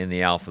in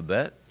the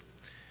alphabet.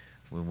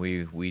 When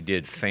we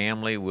did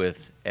family with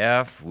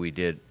F, we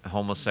did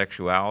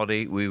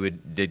homosexuality.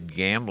 Did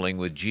gambling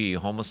with G,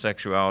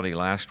 homosexuality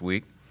last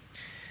week.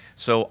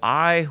 So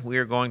we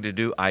are going to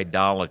do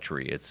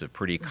idolatry. It's a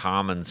pretty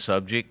common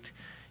subject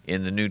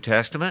in the New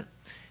Testament,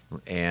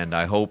 and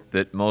I hope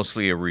that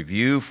mostly a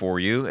review for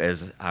you,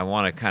 as I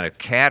want to kind of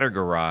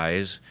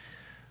categorize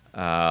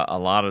a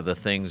lot of the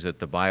things that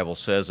the Bible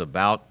says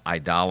about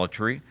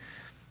idolatry.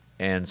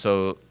 And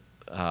so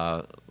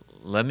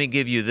let me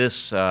give you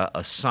this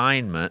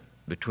assignment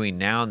between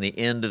now and the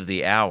end of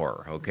the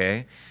hour,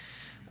 okay?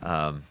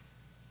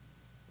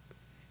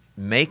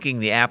 Making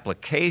the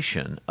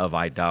application of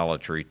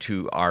idolatry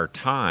to our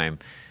time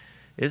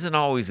isn't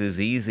always as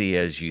easy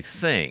as you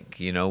think.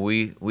 You know,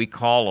 we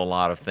call a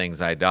lot of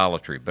things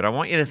idolatry, but I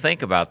want you to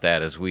think about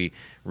that as we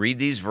read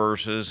these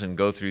verses and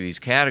go through these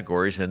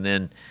categories, and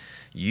then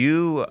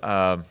you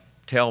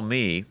tell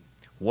me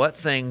what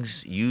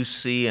things you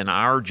see in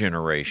our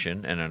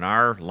generation and in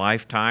our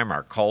lifetime,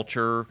 our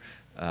culture,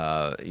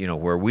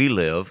 where we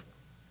live,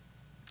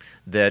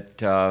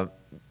 that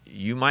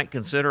you might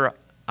consider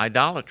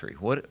idolatry.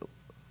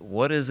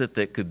 What is it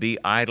that could be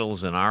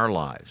idols in our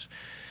lives?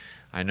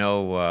 I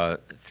know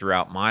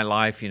throughout my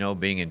life,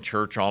 being in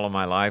church all of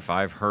my life,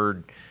 I've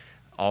heard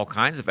all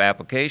kinds of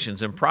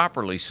applications, and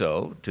properly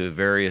so, to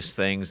various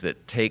things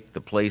that take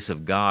the place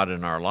of God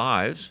in our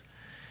lives.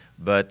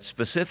 But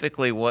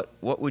specifically, what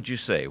would you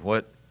say?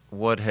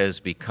 What has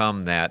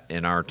become that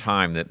in our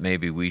time that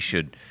maybe we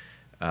should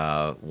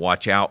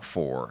watch out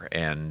for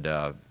and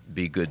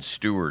be good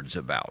stewards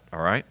about, all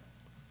right?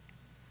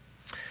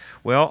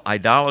 Well,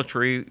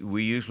 idolatry,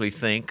 we usually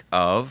think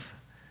of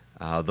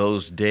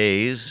those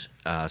days,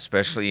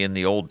 especially in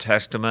the Old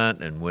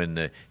Testament, and when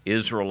the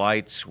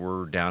Israelites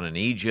were down in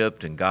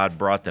Egypt and God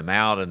brought them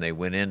out and they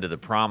went into the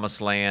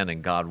Promised Land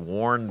and God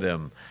warned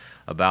them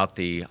about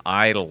the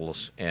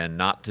idols and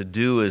not to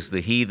do as the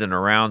heathen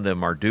around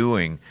them are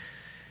doing.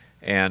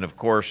 And of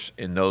course,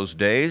 in those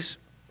days,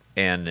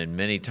 and in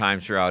many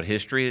times throughout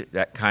history,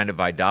 that kind of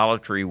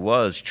idolatry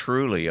was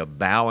truly a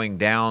bowing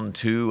down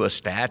to a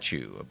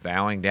statue, a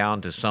bowing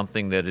down to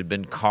something that had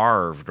been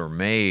carved or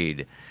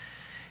made.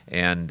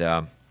 And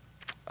a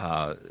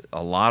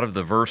lot of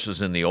the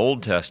verses in the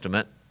Old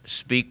Testament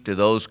speak to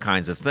those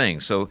kinds of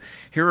things. So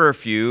here are a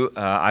few.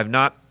 I've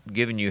not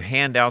given you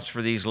handouts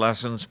for these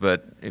lessons,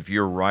 but if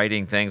you're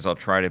writing things, I'll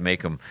try to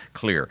make them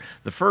clear.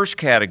 The first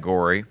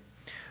category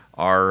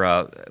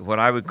are what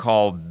I would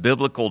call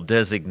biblical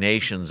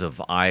designations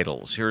of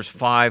idols. Here's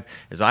 5.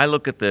 As I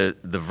look at the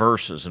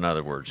verses, in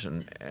other words,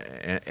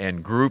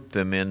 and group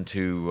them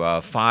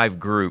into 5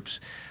 groups,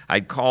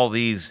 I'd call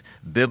these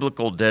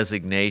biblical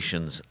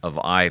designations of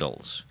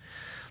idols.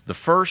 The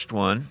first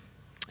one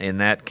in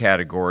that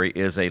category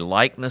is a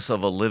likeness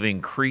of a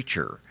living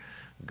creature.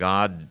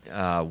 God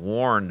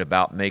warned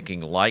about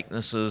making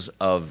likenesses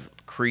of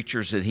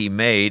creatures that He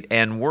made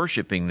and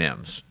worshiping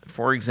them.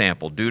 For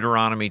example,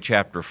 Deuteronomy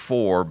chapter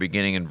 4,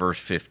 beginning in verse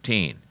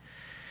 15.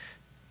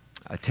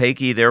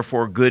 Take ye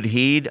therefore good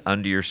heed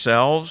unto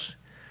yourselves,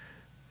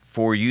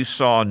 for you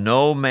saw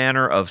no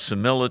manner of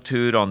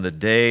similitude on the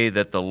day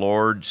that the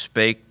Lord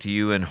spake to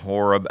you in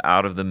Horeb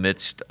out of the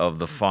midst of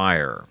the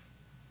fire,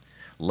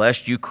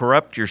 lest you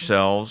corrupt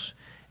yourselves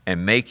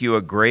and make you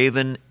a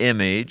graven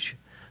image.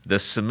 The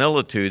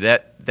similitude,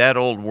 that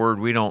old word,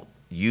 we don't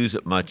use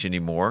it much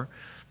anymore,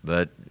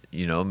 but,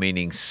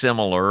 meaning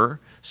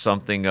similar,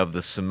 something of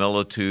the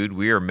similitude.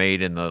 We are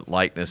made in the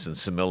likeness and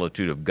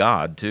similitude of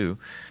God, too.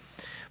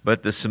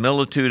 But the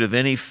similitude of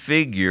any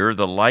figure,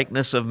 the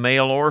likeness of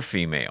male or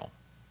female,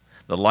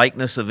 the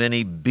likeness of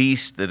any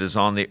beast that is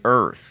on the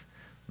earth,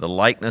 the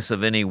likeness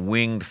of any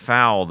winged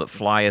fowl that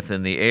flieth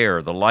in the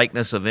air, the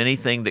likeness of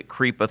anything that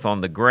creepeth on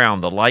the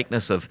ground, the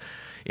likeness of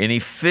any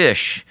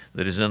fish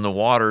that is in the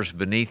waters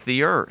beneath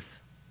the earth.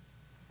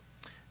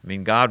 I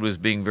mean, God was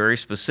being very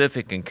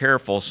specific and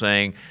careful,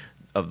 saying,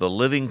 of the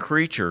living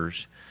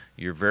creatures,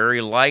 you're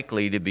very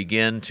likely to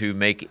begin to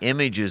make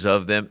images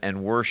of them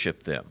and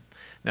worship them.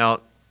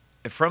 Now,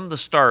 from the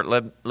start,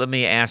 let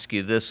me ask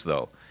you this,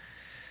 though.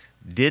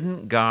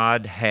 Didn't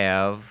God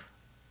have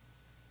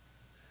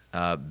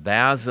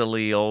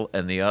Bezalel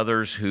and the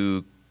others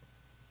who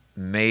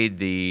made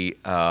the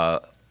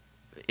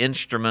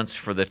instruments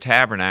for the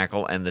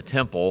tabernacle and the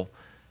temple,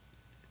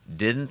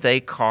 didn't they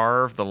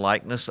carve the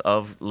likeness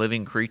of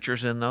living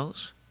creatures in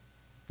those?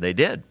 They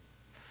did.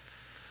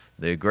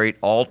 The great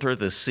altar,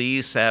 the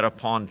sea, sat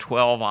upon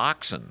 12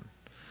 oxen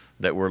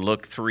that were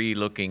 3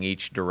 looking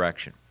each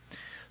direction.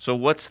 So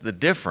what's the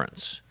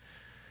difference?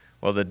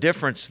 Well, the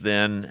difference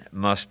then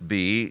must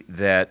be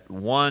that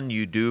one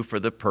you do for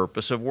the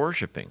purpose of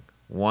worshiping.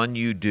 One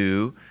you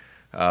do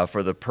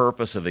for the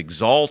purpose of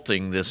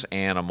exalting this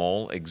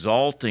animal,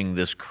 exalting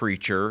this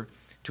creature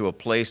to a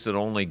place that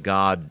only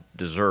God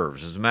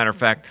deserves. As a matter of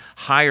fact,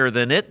 higher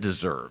than it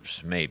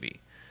deserves, maybe.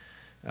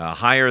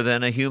 Higher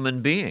than a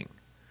human being.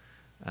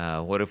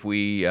 What if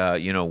we,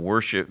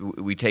 worship,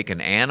 we take an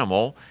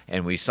animal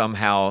and we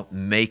somehow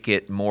make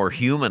it more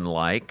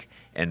human-like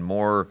and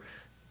more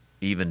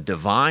even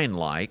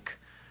divine-like.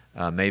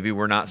 Maybe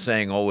we're not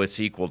saying, oh, it's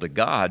equal to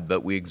God,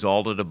 but we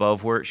exalt it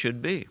above where it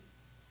should be.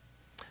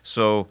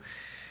 So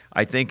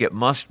I think it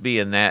must be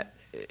in that,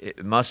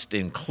 it must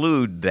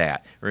include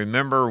that.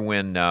 Remember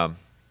when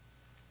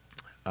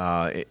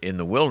in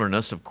the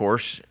wilderness, of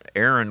course,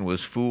 Aaron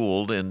was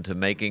fooled into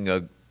making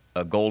a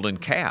golden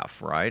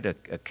calf, right? A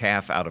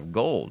calf out of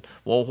gold.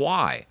 Well,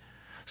 why?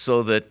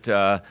 So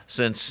that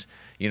since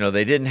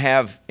they didn't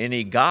have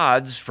any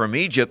gods from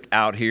Egypt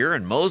out here,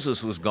 and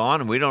Moses was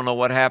gone, and we don't know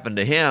what happened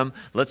to him.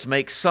 Let's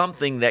make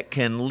something that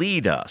can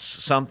lead us,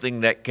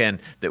 something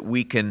that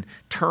we can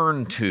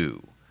turn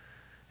to,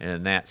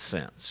 in that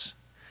sense.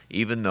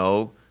 Even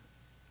though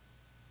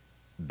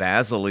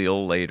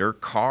Bezalel later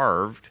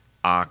carved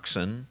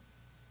oxen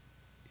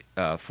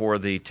for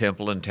the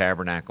temple and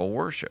tabernacle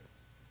worship,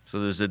 so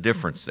there's a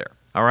difference there.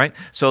 All right.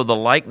 So the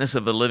likeness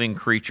of a living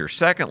creature.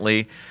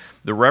 Secondly,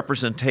 the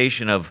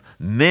representation of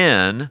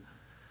men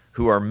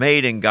who are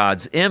made in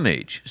God's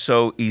image.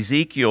 So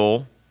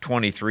Ezekiel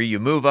 23, you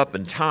move up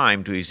in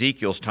time to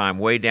Ezekiel's time,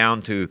 way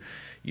down to,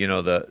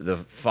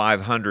 the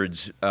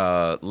 500s,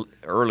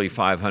 early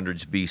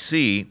 500s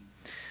BC,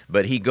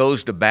 but he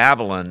goes to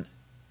Babylon,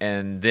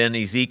 and then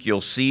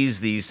Ezekiel sees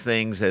these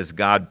things as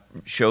God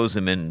shows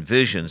him in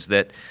visions,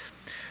 that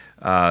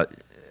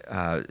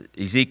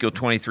Ezekiel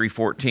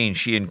 23:14,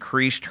 she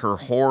increased her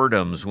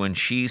whoredoms when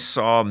she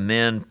saw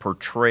men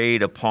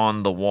portrayed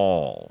upon the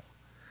wall,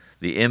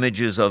 the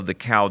images of the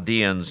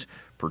Chaldeans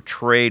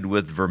portrayed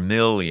with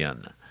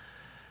vermilion.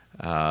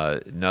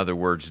 In other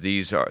words,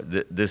 this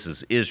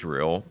is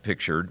Israel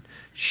pictured.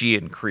 She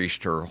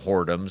increased her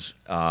whoredoms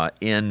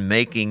in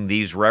making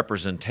these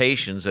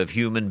representations of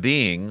human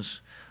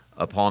beings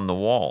upon the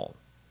wall.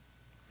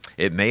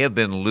 It may have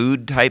been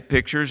lewd-type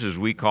pictures, as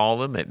we call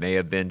them. It may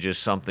have been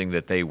just something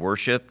that they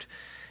worshipped,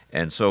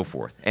 and so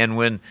forth. And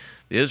when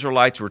the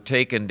Israelites were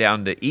taken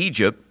down to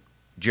Egypt,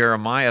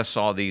 Jeremiah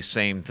saw these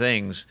same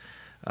things,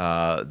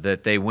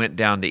 that they went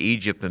down to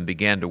Egypt and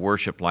began to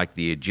worship like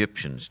the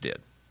Egyptians did.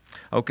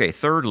 Okay,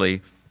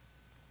 thirdly,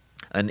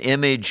 an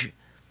image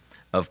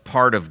of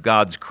part of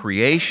God's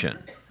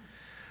creation.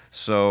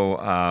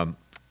 So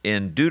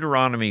in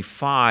Deuteronomy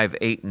 5,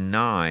 8, and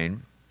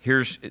 9,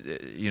 here's,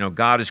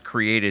 God has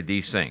created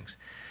these things.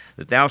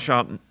 That thou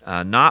shalt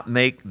not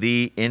make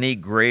thee any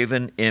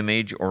graven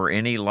image or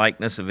any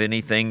likeness of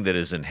anything that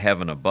is in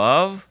heaven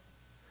above,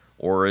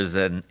 or is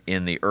in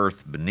the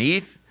earth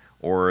beneath,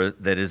 or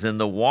that is in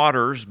the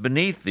waters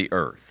beneath the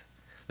earth.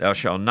 Thou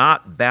shalt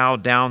not bow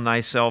down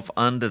thyself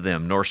unto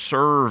them, nor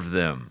serve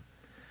them.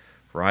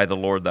 For I, the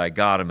Lord thy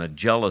God, am a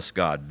jealous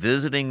God,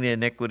 visiting the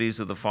iniquities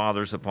of the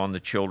fathers upon the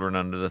children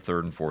unto the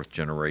third and fourth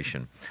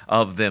generation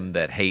of them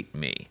that hate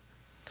me.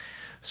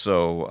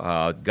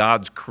 So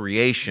God's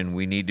creation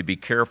we need to be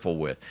careful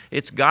with.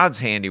 It's God's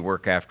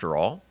handiwork after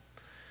all.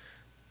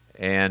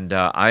 And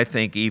I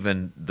think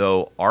even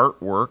though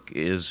artwork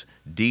is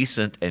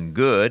decent and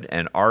good,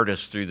 and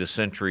artists through the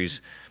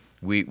centuries,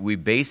 we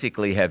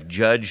basically have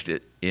judged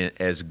it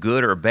as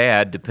good or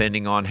bad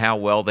depending on how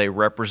well they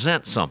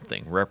represent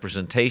something,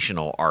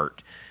 representational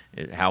art.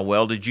 How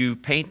well did you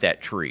paint that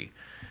tree?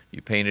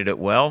 You painted it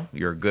well,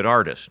 you're a good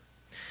artist.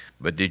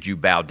 But did you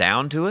bow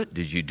down to it?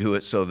 Did you do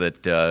it so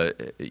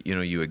that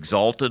you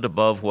exalted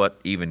above what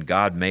even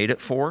God made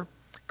it for?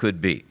 Could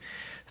be.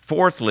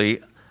 Fourthly,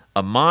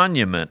 a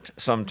monument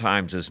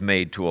sometimes is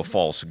made to a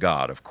false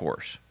god, of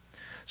course.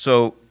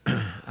 So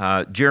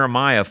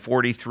Jeremiah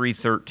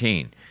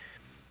 43:13,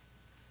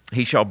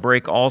 he shall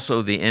break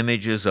also the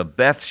images of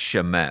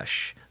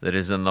Beth-Shemesh that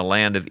is in the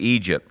land of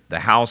Egypt.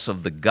 The house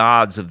of the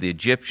gods of the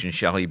Egyptians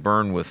shall he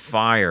burn with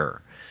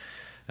fire.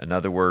 In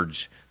other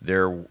words,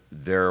 there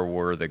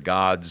were the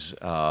gods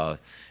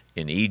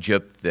in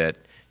Egypt that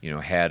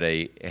had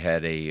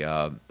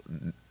a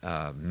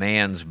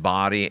man's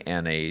body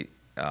and a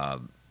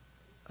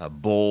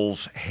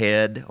bull's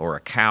head or a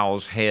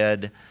cow's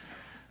head.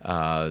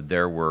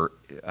 There were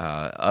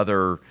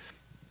other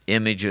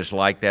images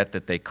like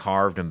that they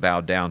carved and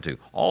bowed down to.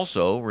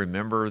 Also,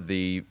 remember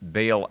the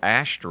Baal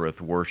Ashtoreth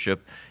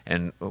worship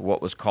and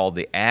what was called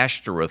the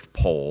Ashtoreth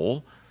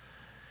pole.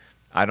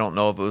 I don't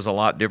know if it was a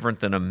lot different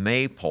than a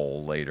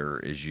maypole later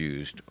is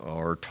used,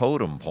 or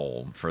totem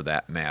pole for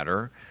that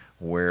matter,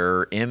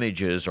 where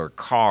images are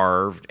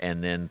carved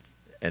and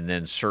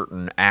then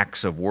certain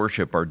acts of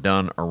worship are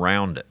done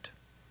around it.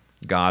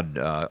 God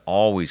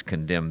always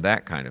condemned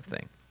that kind of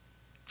thing.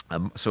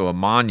 So a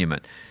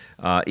monument.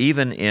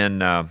 Even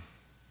in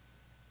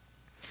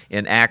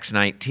Acts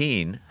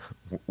 19,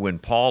 when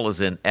Paul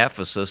is in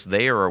Ephesus,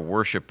 they are a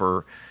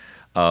worshiper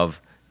of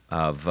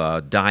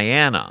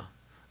Diana,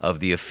 of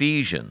the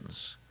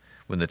Ephesians.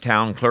 When the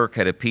town clerk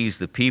had appeased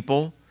the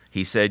people,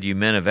 he said, "You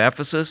men of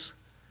Ephesus,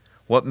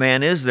 what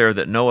man is there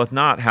that knoweth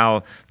not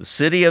how the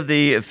city of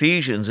the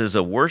Ephesians is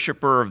a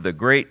worshiper of the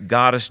great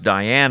goddess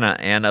Diana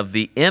and of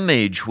the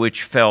image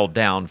which fell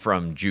down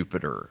from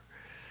Jupiter?"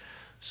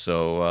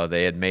 So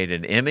they had made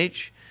an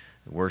image,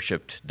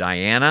 worshipped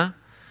Diana.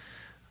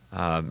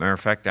 Matter of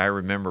fact, I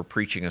remember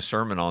preaching a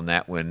sermon on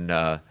that when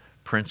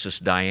Princess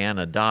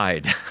Diana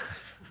died.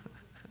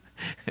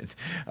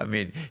 I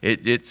mean,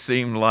 it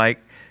seemed like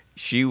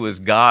she was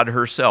God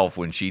herself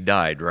when she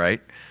died,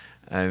 right?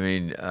 I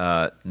mean,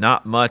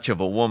 not much of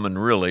a woman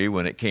really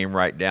when it came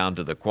right down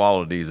to the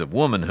qualities of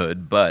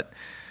womanhood, but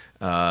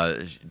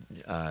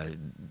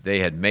they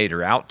had made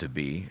her out to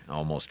be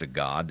almost a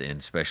god, and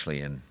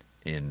especially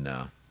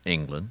in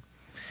England.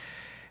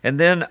 And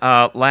then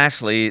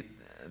lastly,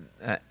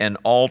 an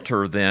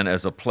altar then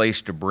as a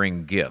place to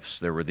bring gifts.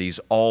 There were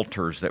these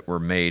altars that were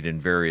made in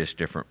various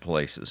different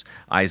places.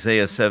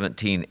 Isaiah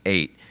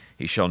 17:8,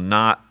 he shall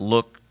not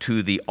look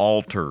to the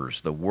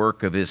altars, the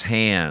work of his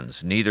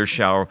hands, neither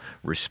shall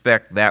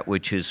respect that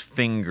which his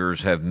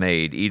fingers have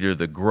made, either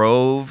the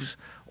groves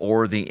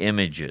or the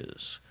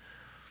images.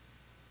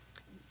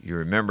 You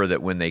remember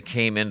that when they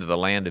came into the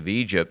land of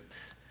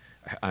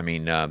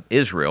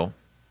Israel,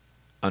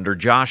 under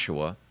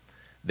Joshua,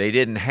 they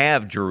didn't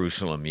have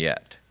Jerusalem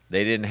yet.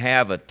 They didn't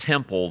have a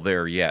temple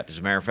there yet. As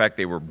a matter of fact,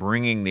 they were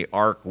bringing the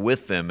ark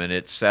with them, and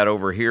it sat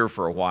over here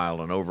for a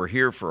while and over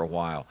here for a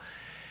while.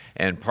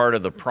 And part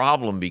of the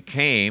problem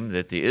became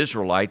that the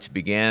Israelites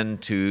began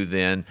to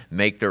then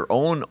make their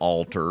own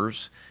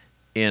altars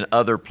in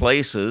other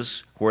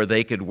places where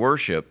they could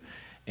worship.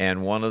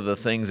 And one of the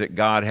things that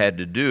God had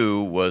to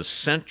do was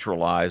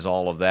centralize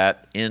all of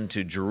that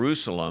into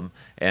Jerusalem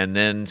and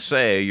then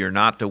say you're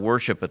not to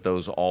worship at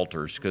those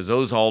altars, because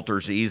those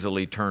altars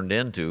easily turned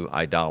into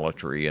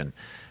idolatry and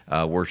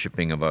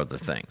worshiping of other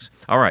things.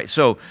 All right,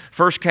 so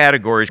first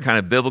category is kind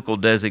of biblical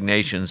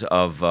designations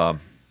of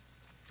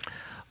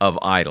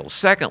idols.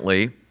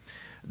 Secondly,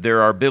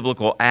 there are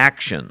biblical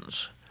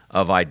actions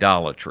of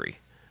idolatry.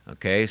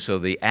 Okay, so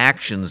the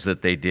actions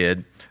that they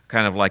did,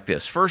 kind of like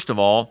this. First of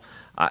all,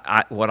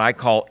 what I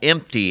call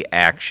empty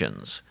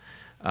actions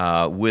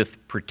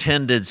with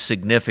pretended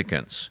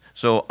significance.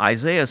 So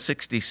Isaiah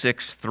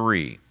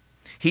 66:3,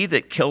 he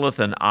that killeth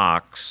an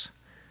ox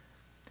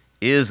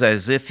is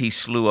as if he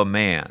slew a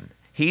man.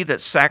 He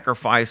that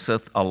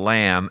sacrificeth a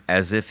lamb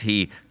as if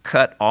he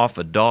cut off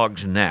a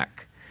dog's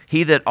neck.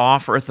 He that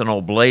offereth an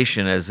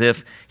oblation as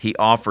if he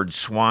offered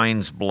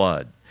swine's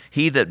blood.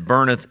 He that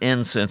burneth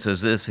incense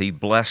as if he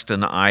blessed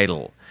an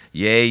idol.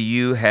 Yea,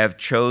 you have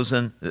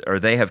chosen, or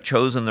they have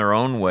chosen their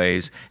own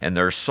ways, and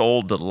their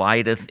soul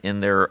delighteth in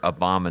their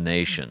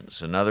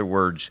abominations. In other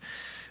words,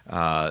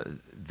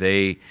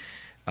 they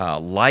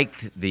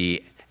liked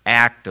the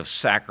act of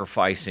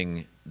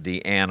sacrificing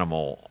the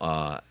animal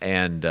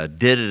and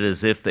did it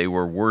as if they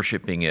were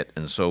worshiping it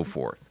and so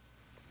forth.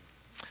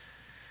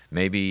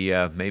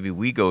 Maybe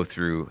we go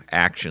through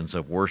actions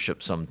of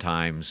worship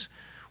sometimes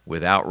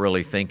without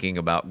really thinking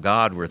about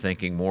God. We're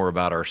thinking more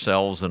about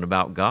ourselves than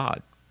about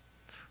God.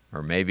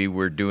 Or maybe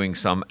we're doing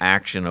some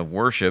action of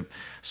worship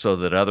so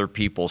that other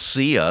people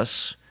see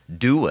us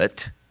do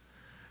it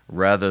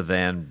rather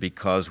than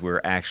because we're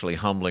actually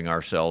humbling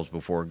ourselves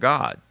before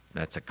God.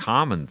 That's a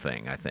common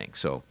thing, I think.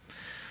 So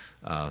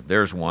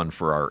there's one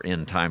for our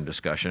end time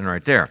discussion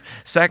right there.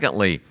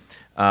 Secondly,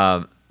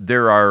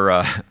 there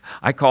are,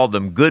 I call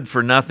them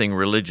good-for-nothing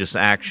religious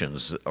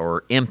actions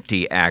or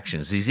empty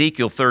actions.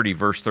 Ezekiel 30,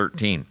 verse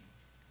 13.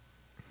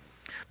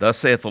 Thus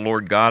saith the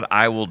Lord God,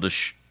 I will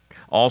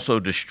also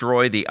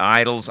destroy the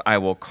idols. I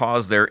will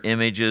cause their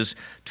images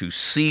to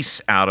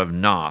cease out of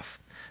Noph.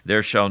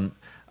 There shall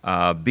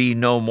be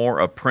no more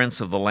a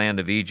prince of the land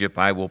of Egypt.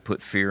 I will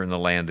put fear in the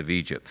land of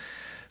Egypt.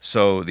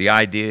 So the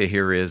idea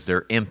here is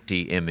they're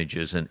empty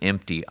images and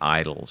empty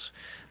idols.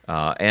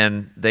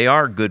 And they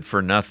are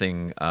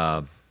good-for-nothing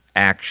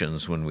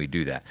actions when we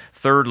do that.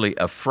 Thirdly,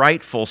 a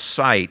frightful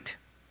sight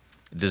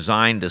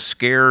designed to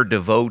scare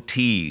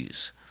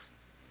devotees.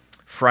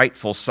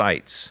 Frightful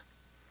sights.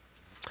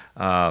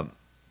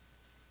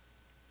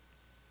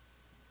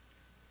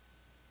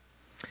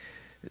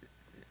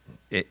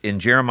 In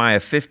Jeremiah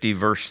 50,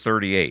 verse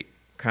 38,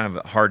 kind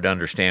of hard to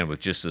understand with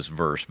just this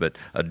verse, but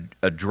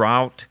a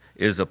drought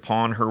is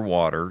upon her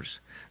waters.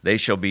 They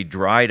shall be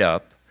dried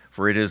up,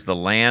 for it is the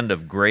land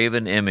of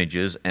graven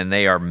images, and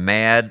they are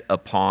mad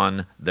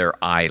upon their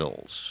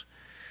idols.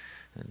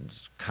 And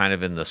it's kind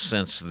of in the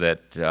sense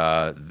that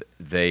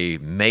they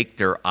make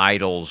their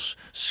idols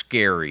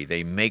scary.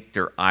 They make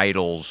their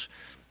idols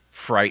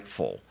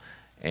frightful.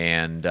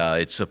 And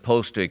it's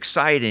supposed to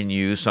excite in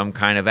you some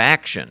kind of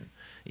action,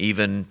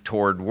 even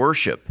toward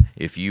worship,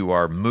 if you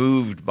are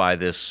moved by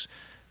this,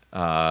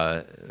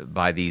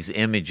 by these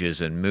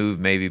images and moved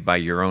maybe by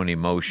your own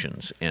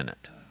emotions in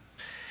it.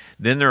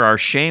 Then there are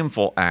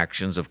shameful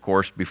actions, of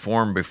course,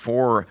 performed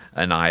before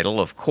an idol.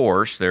 Of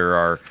course,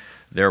 there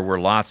were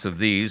lots of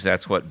these.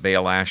 That's what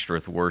Baal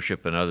Ashtoreth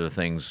worship and other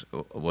things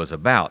was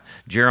about.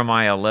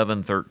 Jeremiah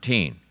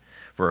 11:13.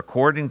 For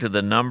according to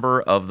the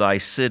number of thy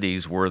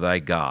cities were thy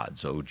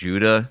gods, O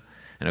Judah,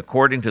 and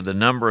according to the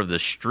number of the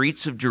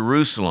streets of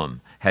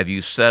Jerusalem have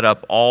you set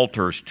up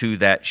altars to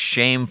that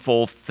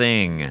shameful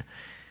thing,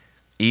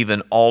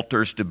 even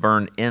altars to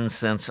burn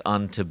incense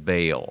unto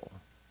Baal.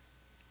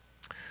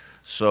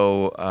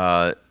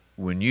 So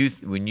when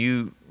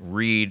you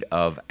read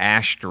of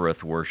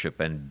Ashtoreth worship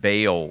and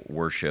Baal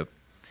worship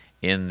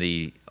in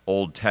the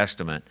Old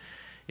Testament,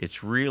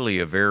 it's really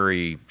a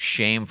very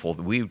shameful,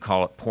 we would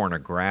call it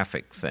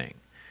pornographic thing.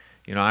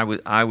 You know,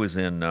 I was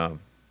in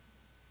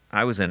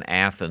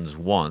Athens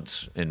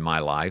once in my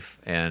life,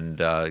 and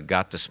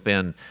got to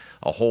spend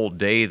a whole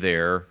day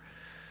there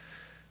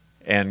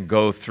and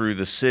go through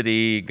the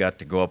city, got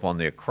to go up on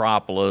the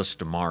Acropolis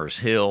to Mars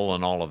Hill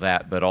and all of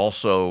that, but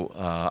also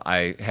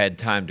I had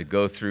time to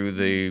go through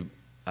the,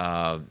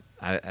 I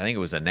think it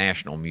was a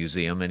National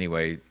Museum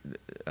anyway,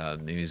 the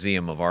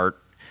Museum of Art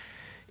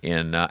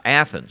in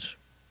Athens.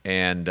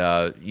 And,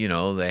 you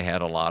know, they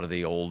had a lot of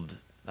the old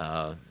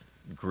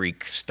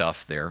Greek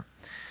stuff there.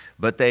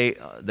 But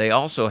they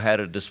also had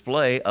a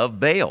display of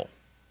Baal,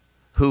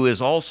 who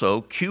is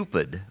also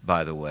Cupid,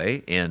 by the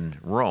way, in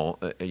Rome.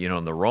 You know,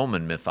 in the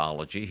Roman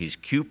mythology, he's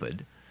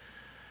Cupid.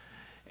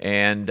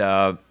 And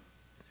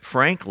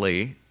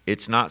frankly,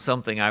 it's not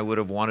something I would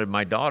have wanted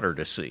my daughter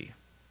to see.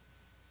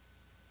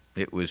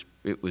 It was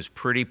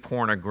pretty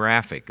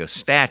pornographic. A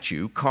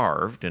statue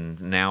carved and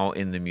now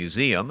in the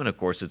museum, and of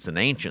course it's an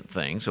ancient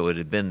thing, so it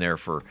had been there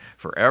for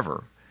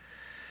forever.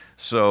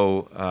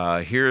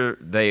 So here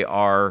they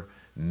are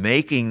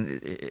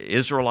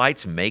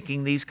Israelites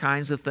making these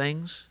kinds of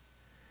things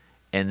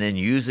and then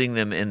using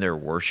them in their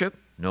worship.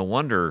 No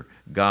wonder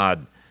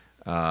God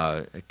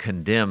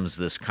condemns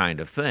this kind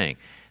of thing.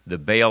 The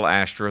Baal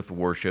Ashtoreth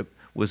worship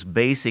was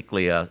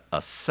basically a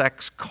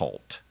sex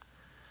cult.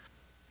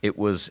 It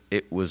was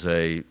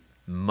a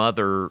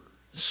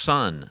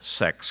mother-son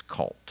sex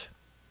cult.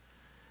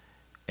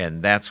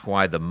 And that's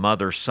why the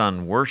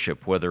mother-son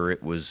worship, whether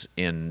it was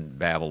in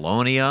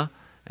Babylonia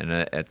and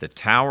at the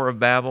Tower of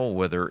Babel,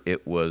 whether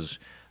it was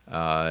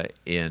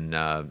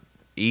in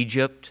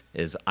Egypt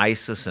as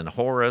Isis and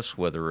Horus,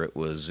 whether it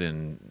was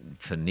in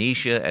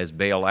Phoenicia as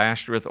Baal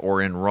Ashtoreth,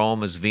 or in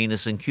Rome as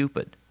Venus and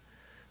Cupid.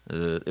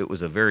 It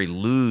was a very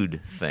lewd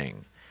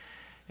thing.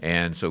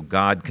 And so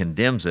God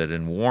condemns it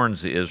and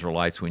warns the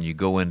Israelites, when you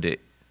go into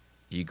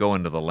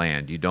the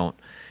land, you don't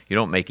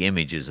make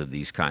images of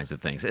these kinds of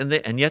things.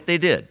 And yet they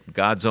did.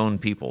 God's own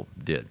people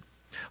did.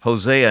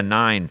 Hosea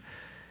 9,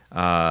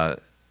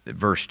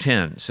 verse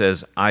 10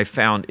 says, I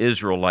found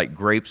Israel like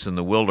grapes in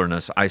the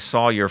wilderness. I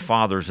saw your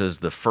fathers as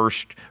the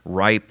first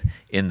ripe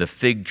in the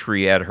fig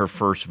tree at her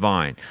first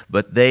vine.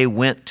 But they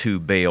went to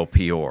Baal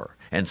Peor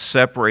and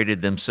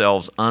separated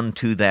themselves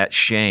unto that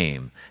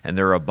shame, and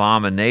their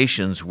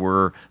abominations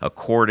were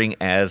according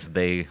as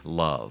they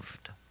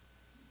loved.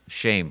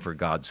 Shame for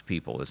God's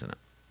people, isn't it?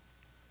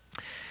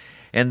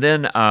 And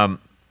then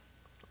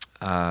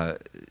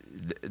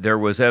there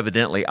was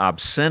evidently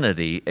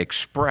obscenity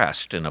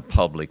expressed in a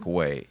public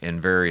way in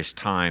various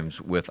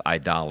times with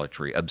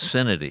idolatry,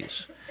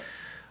 obscenities.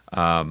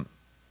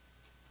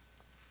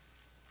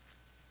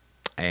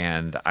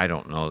 And I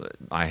don't know,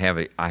 I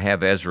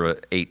have Ezra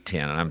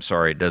 8:10, and I'm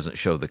sorry it doesn't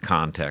show the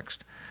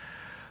context.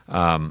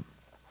 But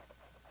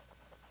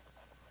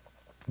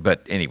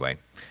anyway,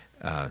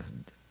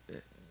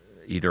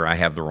 either I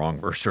have the wrong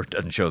verse or it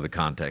doesn't show the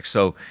context.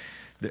 So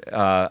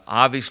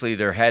obviously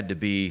there had to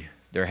be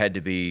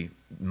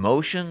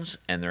motions,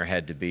 and there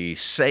had to be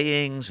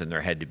sayings, and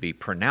there had to be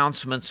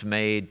pronouncements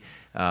made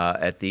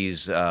at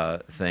these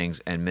things,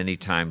 and many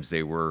times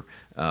they were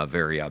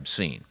very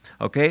obscene.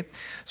 Okay,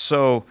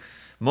 so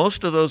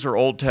most of those are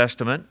Old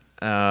Testament.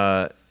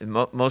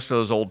 Most of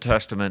those Old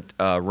Testament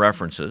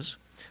references,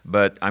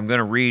 but I'm going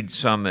to read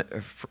some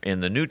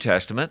in the New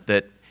Testament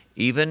that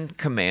even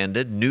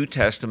commanded New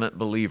Testament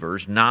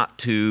believers not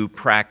to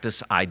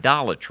practice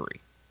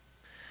idolatry.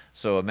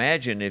 So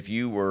imagine if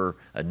you were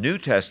a New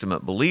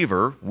Testament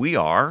believer, we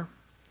are,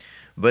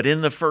 but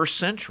in the first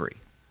century.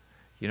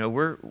 You know,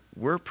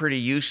 we're pretty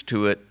used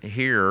to it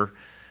here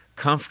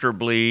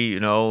comfortably,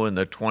 you know, in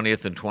the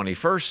 20th and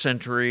 21st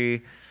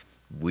century.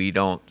 We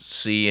don't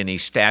see any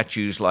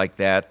statues like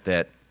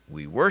that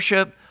we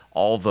worship,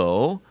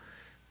 although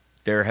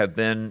there have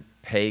been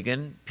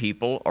pagan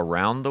people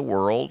around the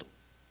world,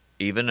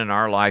 even in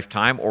our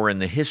lifetime or in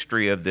the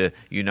history of the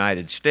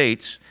United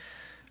States,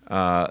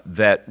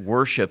 that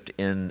worshipped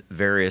in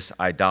various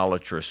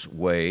idolatrous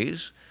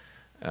ways,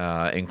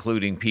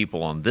 including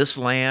people on this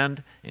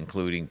land,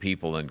 including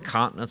people in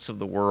continents of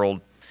the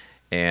world,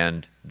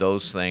 and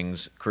those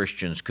things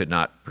Christians could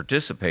not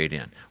participate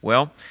in.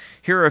 Well,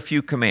 here are a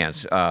few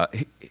commands,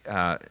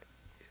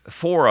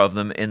 4 of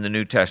them in the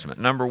New Testament.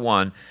 Number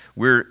 1,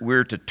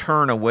 we're to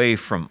turn away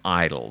from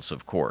idols,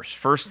 of course.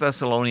 1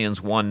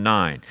 Thessalonians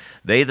 1:9,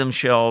 they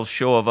themselves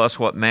show of us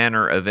what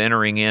manner of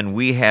entering in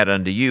we had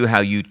unto you, how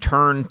you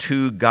turned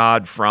to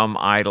God from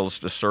idols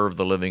to serve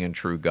the living and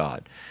true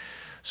God.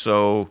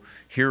 So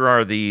here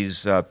are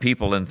these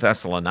people in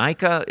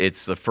Thessalonica.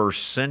 It's the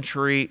first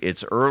century.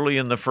 It's early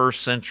in the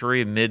first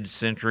century,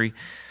 mid-century.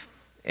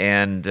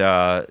 And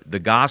the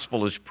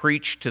gospel is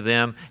preached to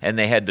them, and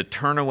they had to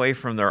turn away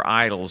from their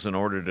idols in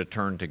order to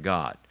turn to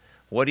God.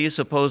 What do you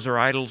suppose their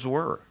idols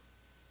were?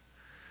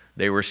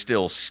 They were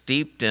still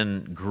steeped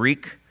in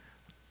Greek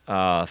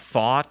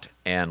thought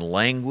and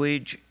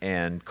language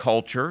and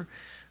culture.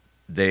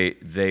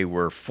 They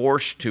were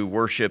forced to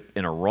worship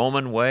in a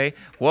Roman way.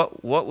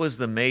 What was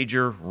the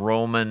major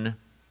Roman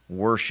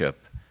worship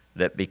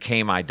that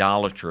became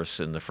idolatrous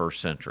in the first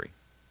century?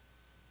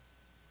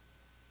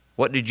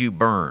 What did you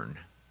burn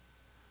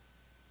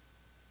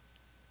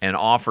and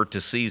offer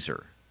to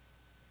Caesar?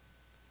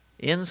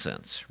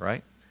 Incense,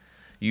 right?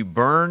 You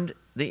burned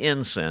the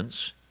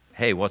incense.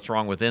 Hey, what's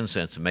wrong with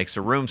incense? It makes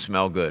the room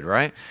smell good,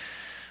 right?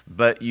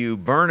 But you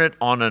burn it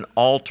on an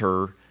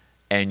altar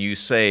and you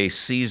say,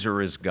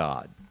 Caesar is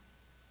God.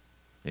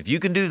 If you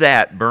can do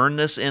that, burn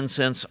this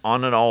incense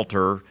on an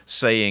altar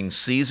saying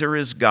Caesar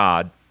is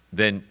God,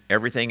 then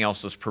everything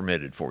else is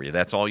permitted for you.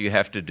 That's all you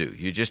have to do.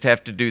 You just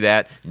have to do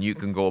that, and you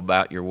can go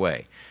about your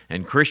way.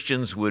 And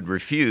Christians would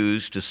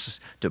refuse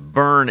to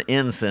burn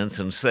incense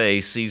and say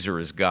Caesar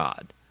is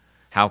God.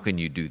 How can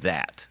you do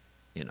that?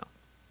 You know.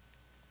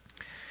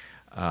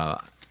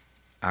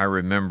 I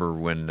remember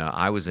when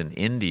I was in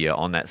India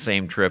on that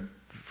same trip.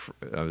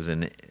 I was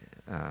in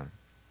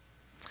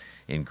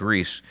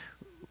Greece.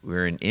 We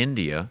were in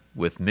India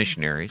with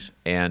missionaries,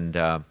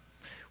 and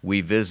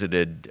we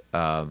visited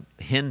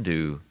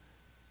Hindu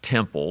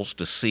temples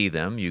to see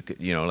them. You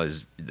could,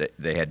 as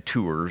they had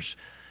tours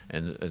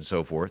and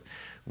so forth.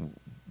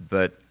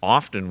 But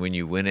often when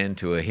you went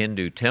into a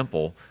Hindu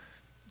temple,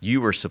 you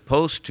were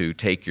supposed to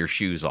take your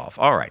shoes off.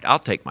 All right, I'll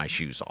take my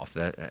shoes off.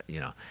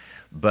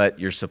 But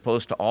you're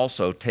supposed to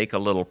also take a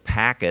little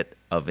packet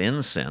of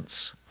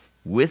incense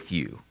with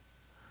you,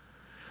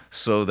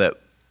 so that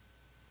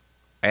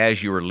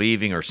as you were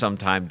leaving or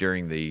sometime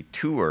during the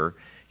tour,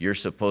 you're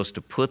supposed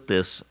to put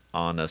this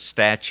on a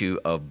statue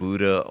of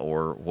Buddha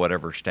or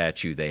whatever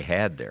statue they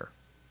had there.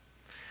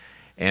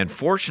 And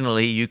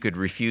fortunately, you could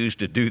refuse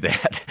to do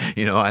that.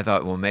 I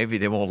thought, well, maybe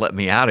they won't let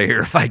me out of here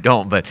if I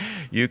don't, but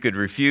you could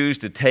refuse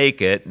to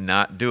take it and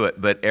not do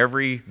it. But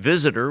every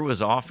visitor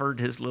was offered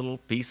his little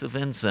piece of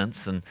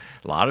incense, and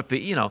a lot of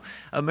people,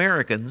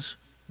 Americans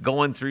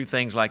going through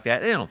things like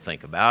that, they don't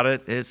think about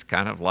it. It's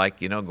kind of like,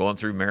 going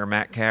through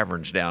Merrimack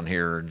Caverns down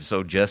here, and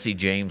so Jesse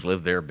James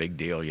lived there, big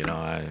deal,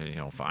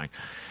 fine.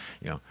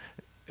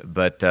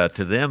 But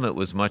to them, it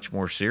was much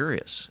more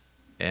serious.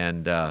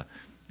 And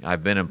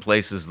I've been in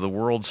places of the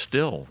world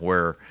still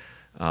where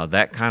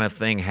that kind of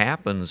thing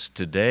happens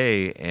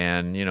today,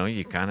 and,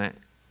 you kind of,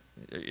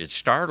 it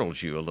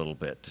startles you a little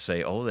bit to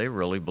say, oh, they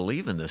really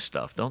believe in this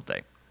stuff, don't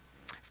they?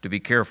 Have to be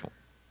careful,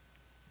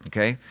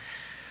 okay?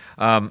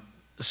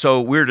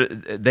 So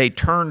they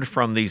turned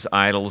from these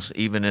idols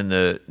even in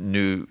the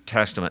New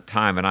Testament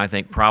time, and I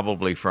think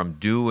probably from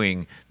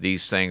doing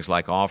these things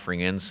like offering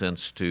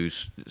incense to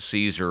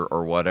Caesar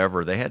or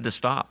whatever, they had to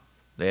stop.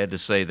 They had to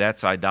say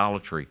that's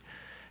idolatry,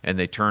 and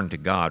they turned to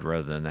God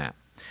rather than that.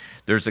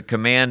 There's a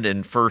command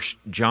in 1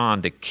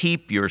 John to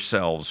keep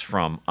yourselves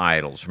from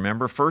idols.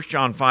 Remember, 1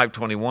 John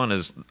 5:21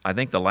 is, I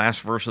think, the last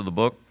verse of the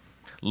book.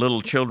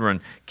 Little children,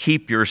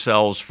 keep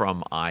yourselves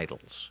from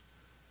idols.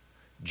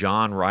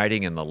 John,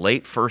 writing in the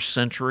late first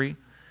century,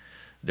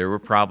 there was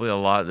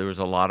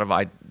a lot of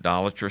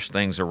idolatrous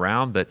things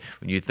around, but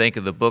when you think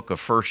of the book of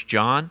 1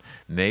 John,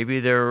 maybe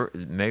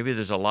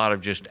there's a lot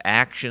of just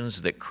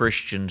actions that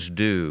Christians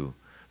do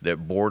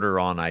that border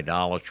on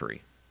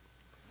idolatry.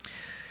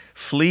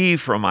 Flee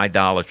from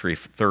idolatry,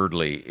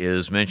 thirdly,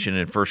 is mentioned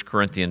in 1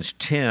 Corinthians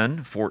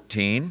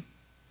 10:14.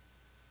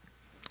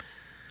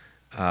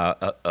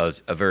 A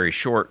very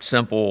short,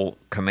 simple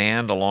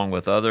command along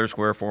with others.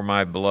 Wherefore,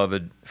 my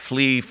beloved,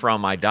 flee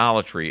from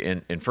idolatry.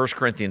 In 1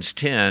 Corinthians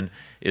 10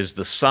 is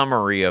the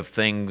summary of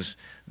things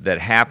that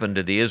happened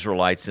to the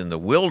Israelites in the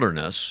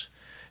wilderness.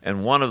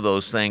 And one of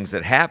those things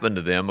that happened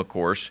to them, of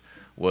course,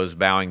 was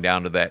bowing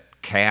down to that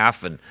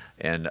calf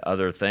and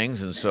other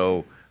things. And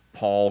so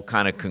Paul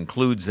kind of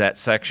concludes that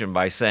section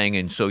by saying,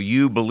 and so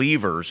you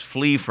believers,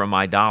 flee from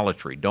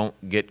idolatry.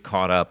 Don't get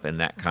caught up in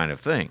that kind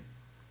of thing.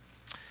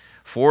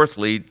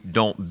 Fourthly,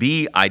 don't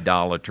be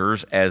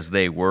idolaters as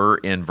they were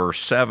in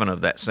verse 7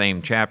 of that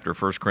same chapter,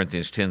 1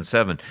 Corinthians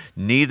 10:7.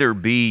 Neither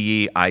be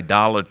ye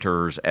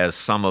idolaters as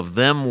some of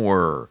them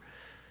were.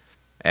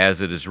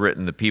 As it is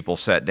written, the people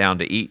sat down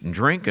to eat and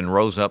drink and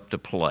rose up to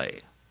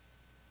play.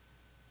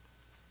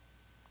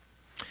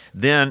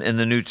 Then in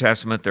the New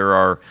Testament, there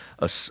are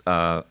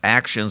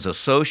actions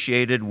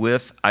associated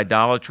with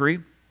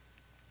idolatry.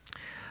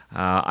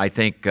 I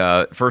think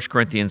 1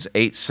 Corinthians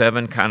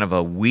 8:7, kind of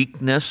a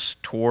weakness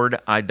toward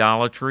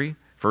idolatry.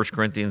 1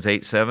 Corinthians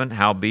 8:7,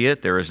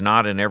 howbeit there is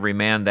not in every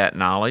man that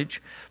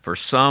knowledge, for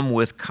some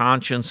with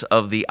conscience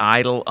of the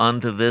idol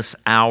unto this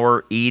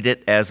hour eat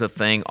it as a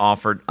thing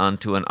offered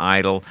unto an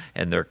idol,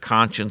 and their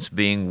conscience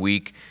being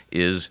weak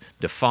is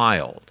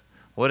defiled.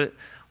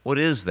 What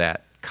is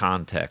that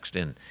context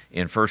in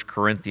 1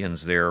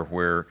 Corinthians there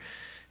where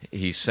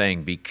he's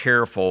saying be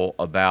careful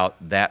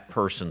about that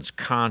person's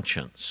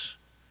conscience?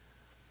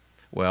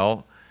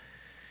 Well,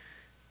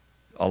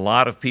 a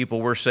lot of people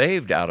were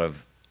saved out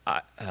of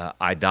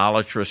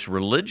idolatrous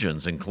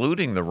religions,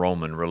 including the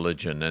Roman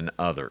religion and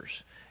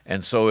others.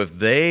 And so if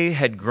they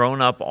had grown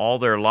up all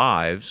their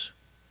lives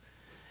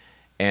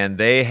and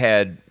they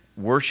had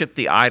worshiped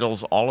the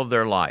idols all of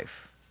their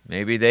life,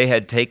 Maybe they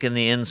had taken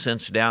the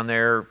incense down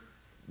there,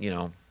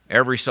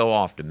 every so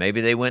often. Maybe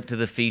they went to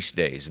the feast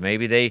days.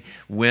 Maybe they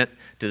went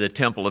to the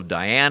temple of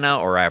Diana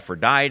or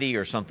Aphrodite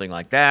or something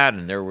like that,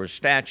 and there were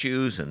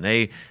statues, and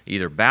they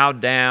either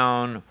bowed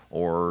down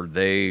or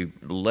they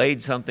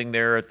laid something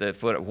there at the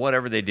foot,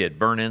 whatever they did,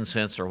 burn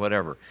incense or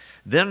whatever.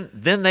 Then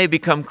they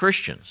become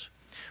Christians.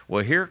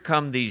 Well, here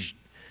come these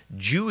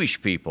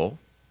Jewish people.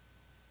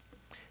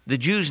 The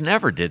Jews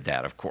never did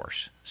that, of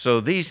course. So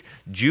these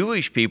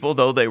Jewish people,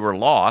 though they were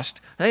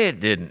lost, they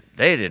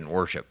didn't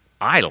worship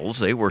idols.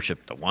 They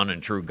worshiped the one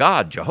and true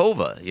God,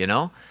 Jehovah,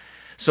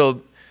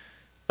 So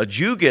a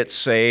Jew gets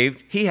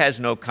saved, he has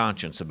no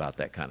conscience about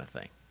that kind of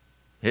thing.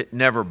 It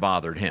never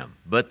bothered him.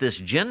 But this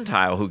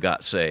Gentile who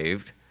got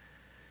saved,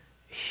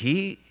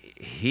 he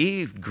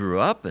grew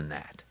up in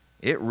that.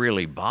 It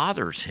really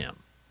bothers him.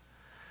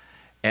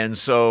 And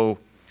so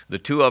the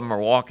two of them are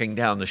walking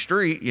down the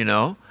street,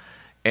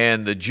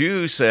 and the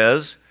Jew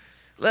says,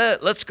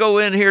 let's go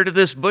in here to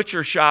this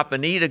butcher shop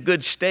and eat a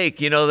good steak.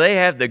 They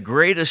have the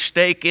greatest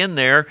steak in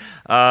there.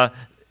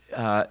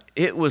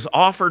 It was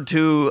offered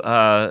to,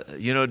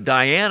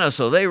 Diana,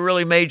 so they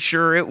really made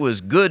sure it was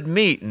good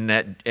meat. And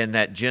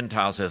that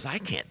Gentile says, I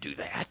can't do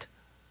that.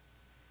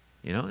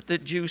 The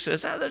Jew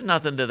says, there's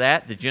nothing to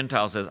that. The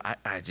Gentile says,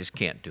 I just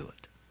can't do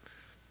it.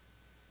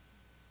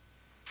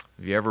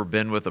 Have you ever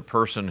been with a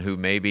person who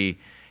maybe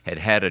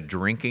had a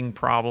drinking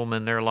problem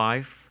in their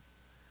life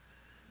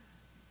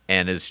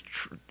and is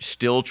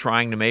still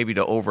trying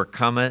to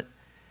overcome it,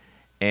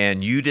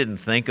 and you didn't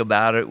think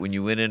about it when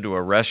you went into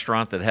a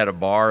restaurant that had a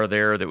bar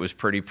there that was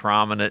pretty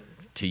prominent?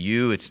 To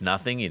you, it's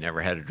nothing. You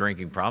never had a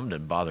drinking problem.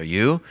 Didn't bother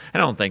you. I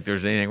don't think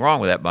there's anything wrong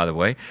with that, by the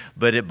way,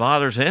 but it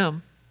bothers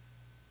him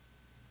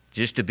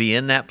just to be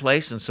in that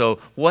place. And so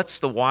what's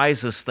the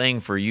wisest thing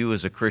for you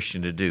as a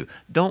Christian to do?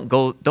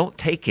 Don't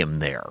take him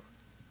there.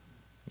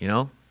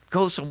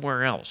 Go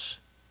somewhere else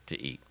to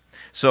eat.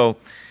 So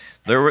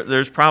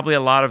there's probably a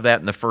lot of that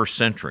in the first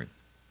century.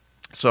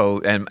 So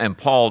and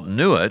Paul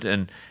knew it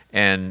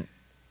and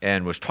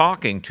was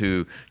talking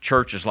to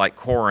churches like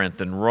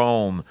Corinth and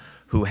Rome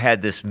who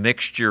had this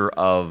mixture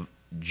of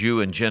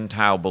Jew and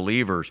Gentile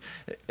believers.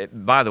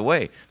 By the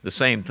way, the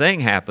same thing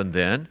happened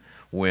then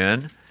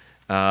when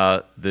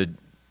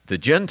the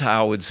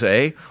Gentile would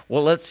say,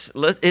 well,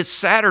 it's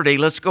Saturday,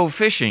 let's go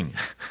fishing.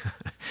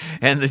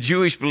 And the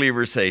Jewish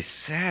believers say,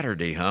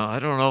 Saturday, huh? I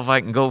don't know if I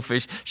can go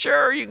fish.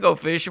 Sure, you can go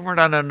fishing. We're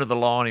not under the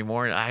law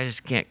anymore. I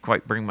just can't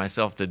quite bring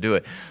myself to do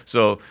it.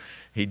 So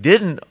he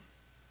didn't,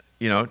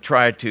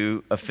 try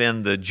to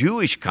offend the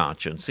Jewish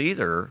conscience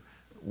either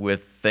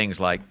with things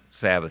like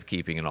Sabbath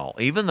keeping and all.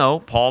 Even though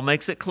Paul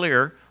makes it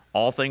clear,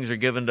 all things are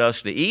given to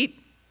us to eat,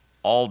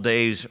 all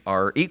days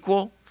are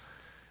equal,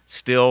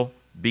 still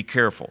be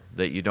careful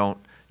that you don't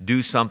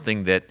do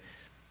something that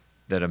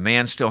a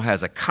man still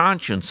has a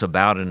conscience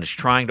about and is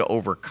trying to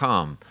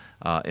overcome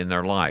in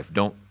their life.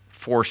 Don't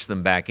force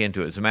them back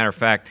into it. As a matter of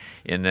fact,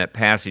 in that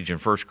passage in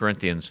 1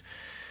 Corinthians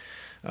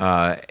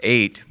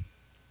 8,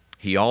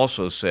 he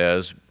also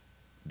says,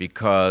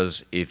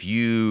 because if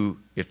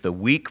the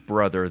weak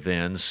brother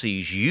then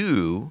sees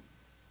you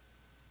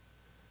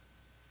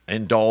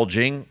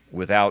indulging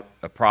without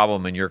a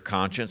problem in your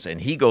conscience,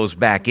 and he goes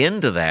back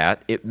into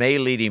that, it may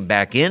lead him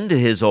back into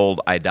his old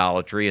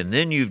idolatry, and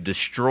then you've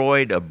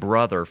destroyed a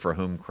brother for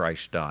whom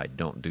Christ died.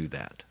 Don't do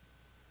that.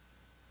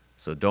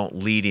 So don't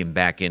lead him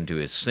back into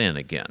his sin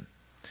again.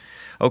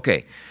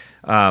 Okay,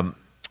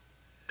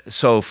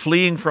 so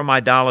fleeing from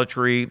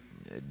idolatry,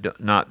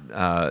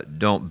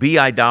 don't be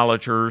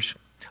idolaters.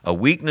 A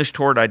weakness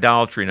toward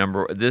idolatry,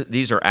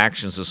 these are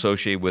actions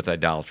associated with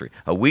idolatry.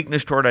 A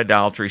weakness toward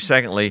idolatry.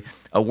 Secondly,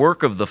 a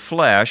work of the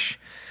flesh.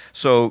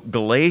 So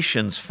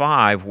Galatians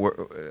 5,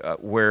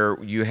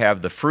 where you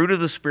have the fruit of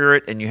the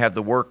Spirit and you have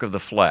the work of the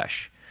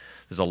flesh.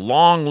 There's a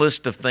long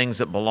list of things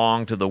that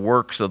belong to the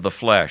works of the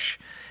flesh.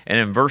 And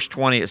in verse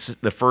 20,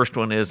 the first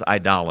one is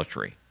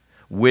idolatry,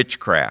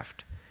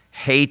 witchcraft,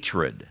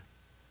 hatred,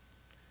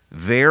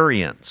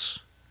 variance.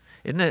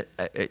 Isn't it,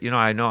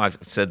 I know I've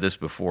said this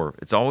before.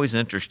 It's always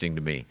interesting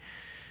to me.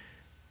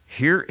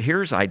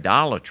 Here's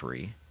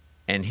idolatry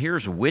and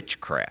here's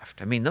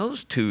witchcraft. I mean,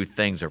 those two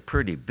things are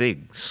pretty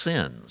big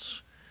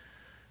sins.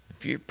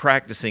 If you're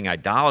practicing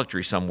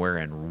idolatry somewhere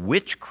and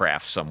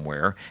witchcraft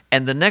somewhere,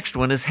 and the next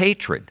one is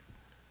hatred.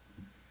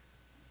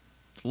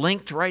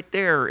 Linked right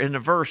there in the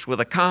verse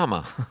with a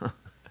comma.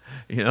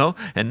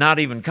 And not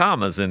even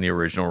commas in the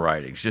original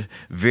writings. Just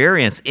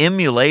variance,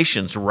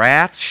 emulations,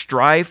 wrath,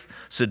 strife,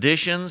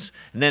 seditions,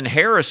 and then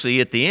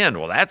heresy at the end.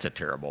 Well, that's a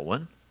terrible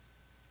one.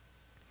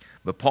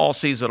 But Paul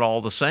sees it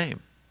all the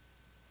same.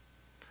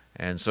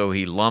 And so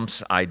he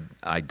lumps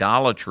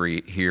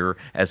idolatry here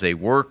as a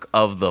work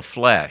of the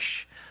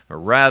flesh, or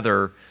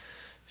rather,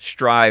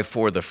 strive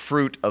for the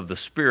fruit of the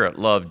Spirit,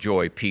 love,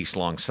 joy, peace,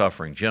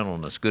 long-suffering,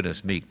 gentleness,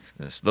 goodness,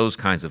 meekness. Those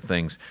kinds of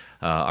things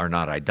are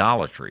not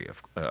idolatrous,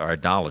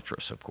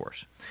 of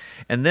course.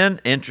 And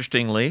then,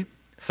 interestingly,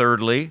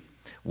 thirdly,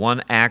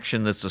 one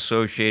action that's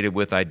associated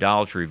with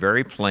idolatry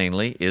very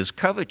plainly is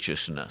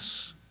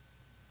covetousness.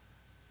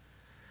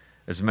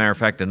 As a matter of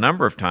fact, a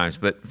number of times.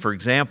 But for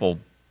example,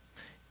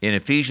 in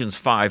Ephesians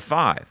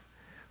 5:5,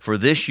 for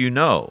this you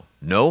know,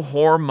 no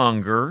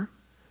whoremonger,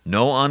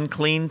 no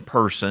unclean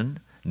person,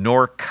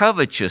 nor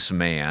covetous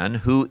man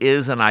who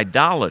is an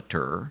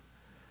idolater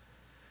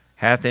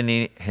hath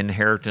any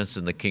inheritance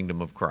in the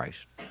kingdom of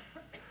Christ.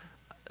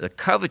 The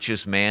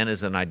covetous man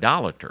is an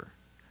idolater.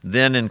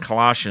 Then in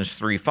Colossians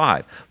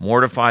 3:5,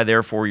 mortify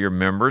therefore your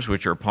members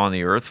which are upon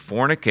the earth,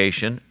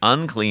 fornication,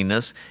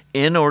 uncleanness,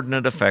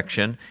 inordinate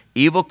affection,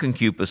 evil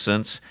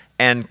concupiscence,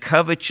 and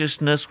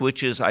covetousness,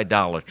 which is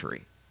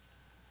idolatry.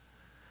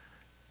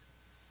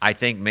 I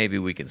think maybe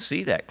we can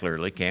see that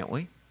clearly, can't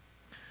we?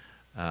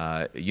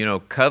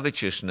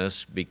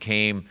 Covetousness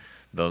became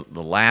the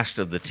last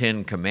of the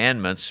 10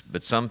 Commandments,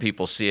 but some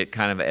people see it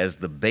kind of as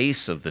the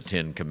base of the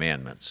 10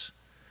 Commandments.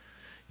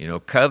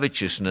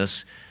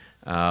 Covetousness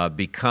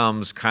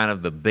becomes kind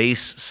of the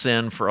base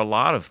sin for a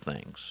lot of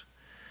things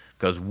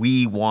because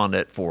we want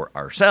it for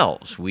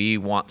ourselves. We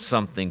want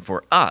something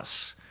for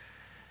us.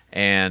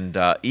 And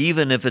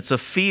even if it's a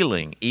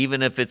feeling,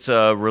 even if it's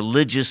a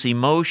religious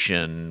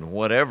emotion,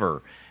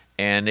 whatever,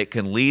 and it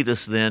can lead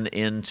us then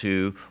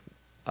into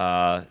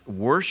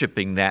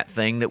worshiping that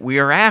thing that we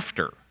are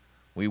after.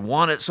 We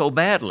want it so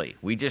badly.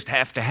 We just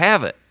have to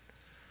have it.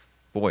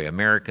 Boy,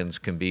 Americans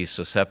can be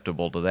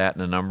susceptible to that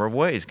in a number of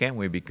ways, can't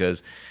we?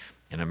 Because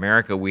in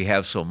America we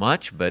have so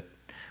much, but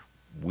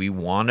we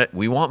want it.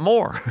 We want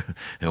more,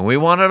 and we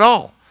want it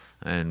all,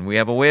 and we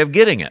have a way of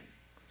getting it.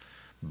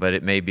 But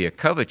it may be a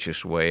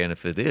covetous way, and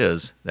if it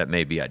is, that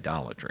may be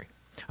idolatry.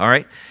 All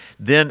right?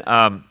 Then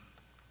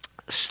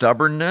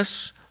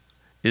stubbornness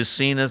is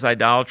seen as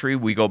idolatry.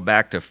 We go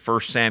back to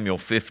 1 Samuel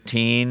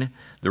 15.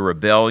 The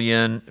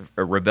rebellion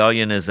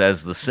is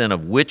as the sin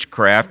of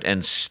witchcraft,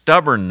 and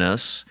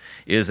stubbornness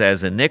is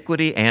as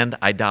iniquity and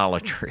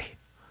idolatry.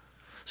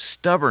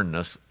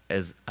 Stubbornness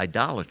as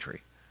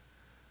idolatry.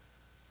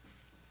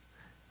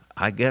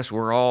 I guess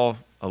we're all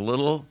a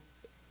little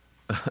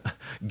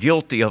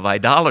guilty of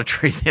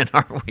idolatry then,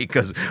 aren't we?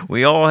 Because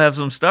we all have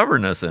some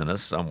stubbornness in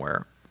us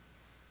somewhere.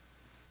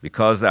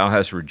 Because thou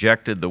hast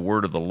rejected the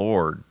word of the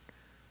Lord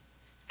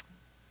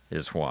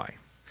is why.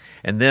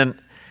 And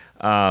then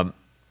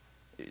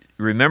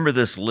remember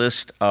this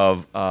list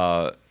of,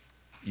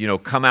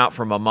 come out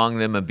from among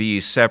them and be ye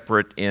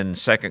separate in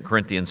 2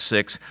 Corinthians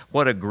 6.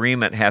 What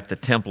agreement hath the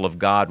temple of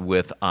God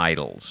with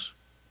idols?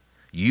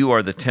 You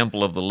are the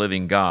temple of the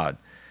living God.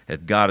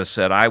 That God has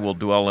said, I will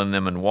dwell in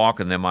them and walk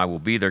in them. I will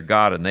be their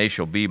God, and they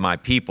shall be my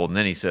people. And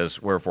then he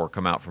says, wherefore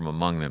come out from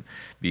among them,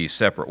 be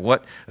separate.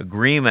 What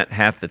agreement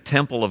hath the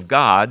temple of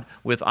God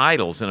with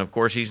idols? And of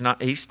course, he's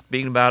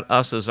speaking about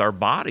us as our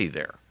body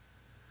there.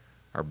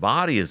 Our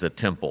body is a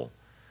temple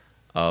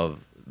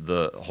of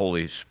the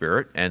Holy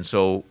Spirit. And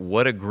so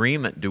what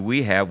agreement do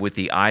we have with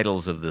the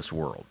idols of this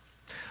world?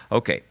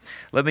 Okay,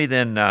 let me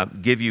then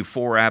give you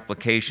 4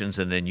 applications,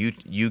 and then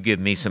you give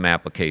me some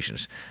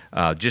applications.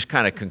 Just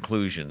kind of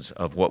conclusions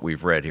of what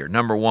we've read here.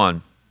 Number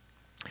 1,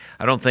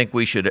 I don't think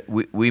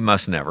we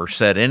must never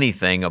set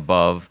anything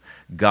above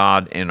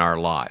God in our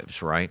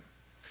lives, right?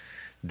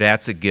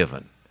 That's a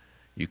given.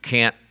 You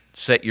can't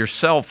set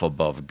yourself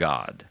above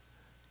God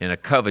in a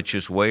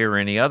covetous way or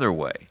any other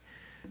way.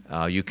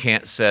 You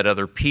can't set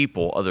other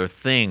people, other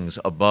things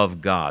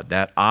above God.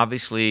 That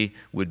obviously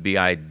would be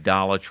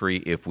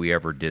idolatry if we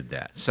ever did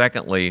that.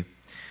 Secondly,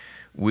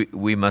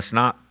 we must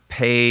not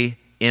pay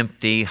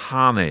empty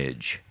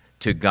homage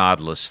to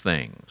godless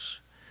things.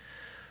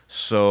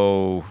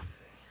 So,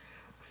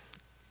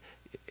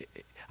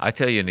 I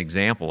tell you an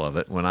example of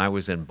it. When I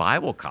was in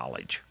Bible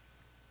college,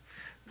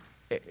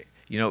 it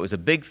was a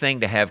big thing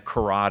to have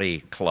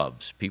karate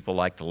clubs. People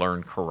like to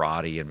learn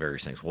karate and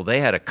various things. Well, they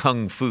had a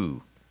kung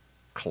fu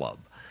club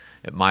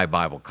at my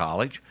Bible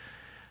college.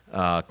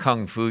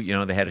 Kung Fu,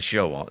 they had a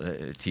show,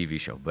 a TV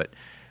show,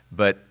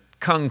 but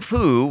Kung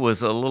Fu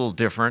was a little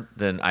different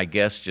than, I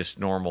guess, just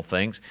normal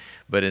things.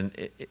 But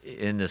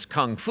in this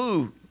Kung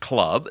Fu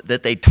club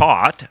that they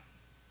taught,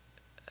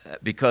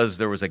 because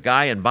there was a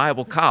guy in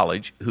Bible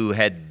college who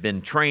had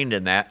been trained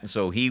in that, and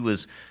so he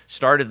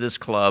started this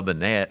club,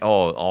 and they had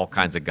all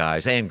kinds of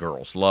guys and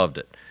girls loved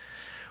it.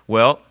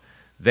 Well,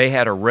 they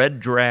had a red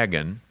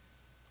dragon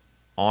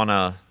on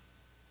a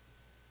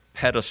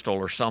pedestal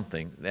or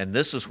something, and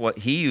this is what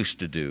he used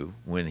to do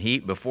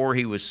before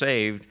he was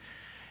saved.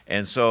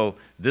 And so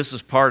this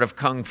is part of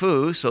Kung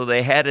Fu, so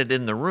they had it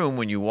in the room.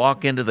 When you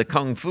walk into the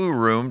Kung Fu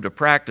room to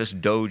practice,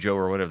 dojo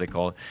or whatever they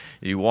call it,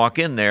 you walk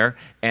in there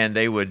and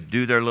they would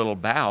do their little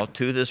bow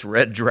to this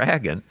red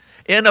dragon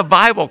in a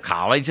Bible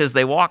college as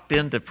they walked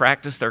in to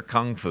practice their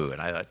Kung Fu.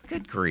 And I thought,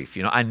 good grief,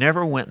 I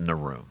never went in the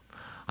room.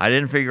 I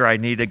didn't figure I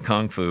needed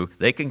Kung Fu.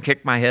 They can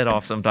kick my head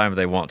off sometime if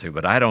they want to,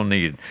 but I don't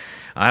need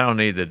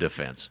the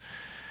defense.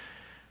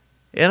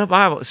 In a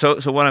Bible, so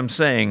what I'm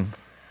saying,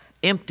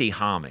 empty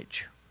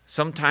homage.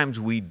 Sometimes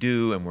we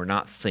do and we're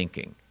not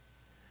thinking.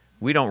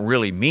 We don't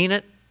really mean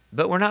it,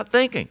 but we're not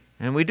thinking,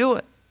 and we do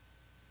it.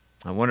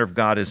 I wonder if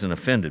God isn't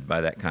offended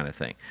by that kind of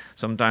thing.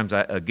 Sometimes,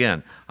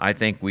 I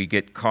think we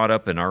get caught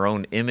up in our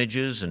own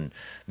images and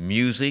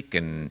music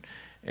and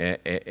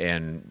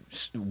and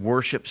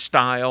worship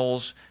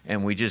styles,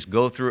 and we just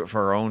go through it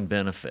for our own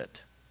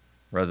benefit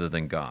rather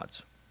than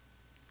God's.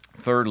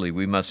 Thirdly,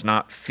 we must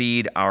not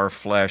feed our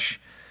flesh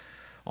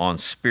on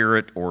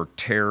spirit or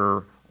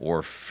terror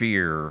or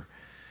fear.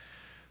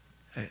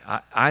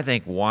 I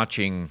think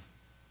watching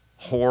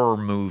horror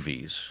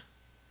movies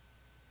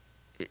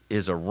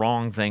is a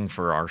wrong thing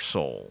for our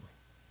soul.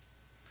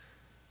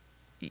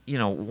 You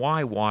know,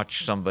 why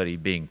watch somebody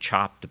being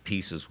chopped to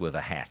pieces with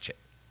a hatchet?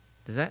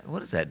 What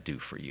does that do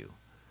for you?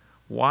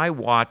 Why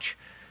watch,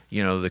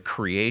 the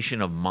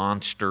creation of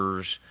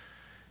monsters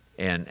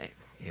and,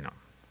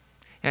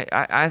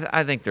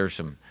 I think there's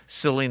some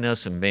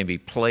silliness and maybe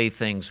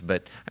playthings,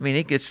 but I mean,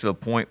 it gets to the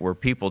point where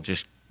people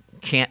just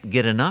can't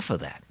get enough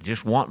of that,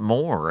 just want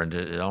more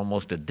and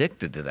almost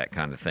addicted to that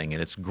kind of thing.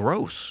 And it's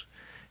gross.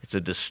 It's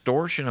a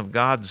distortion of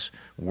God's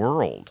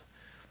world.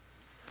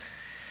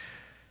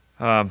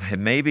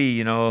 And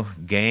maybe,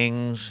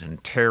 gangs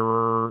and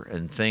terror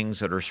and things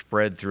that are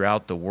spread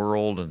throughout the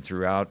world and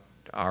throughout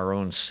our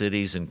own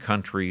cities and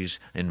countries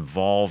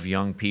involve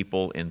young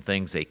people in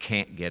things they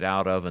can't get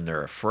out of and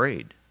they're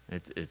afraid.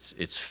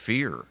 It's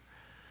fear.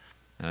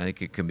 And I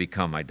think it can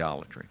become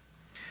idolatry.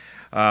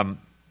 And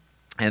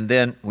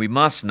then we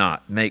must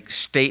not make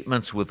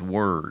statements with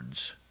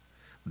words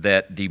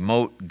that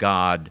demote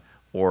God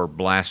or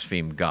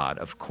blaspheme God.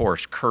 Of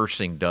course,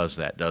 cursing does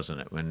that, doesn't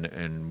it?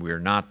 And we're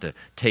not to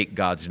take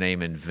God's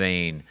name in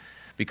vain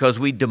because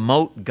we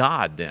demote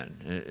God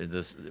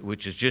then,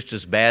 which is just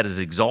as bad as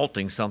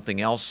exalting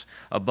something else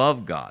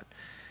above God.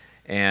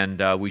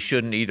 And we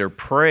shouldn't either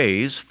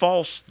praise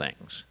false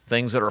things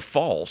that are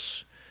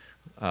false.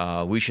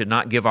 We should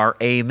not give our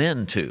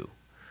amen to.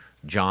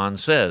 John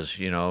says,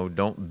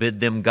 don't bid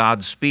them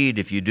Godspeed.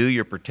 If you do,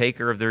 you're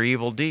partaker of their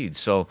evil deeds.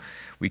 So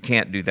we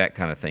can't do that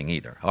kind of thing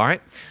either. All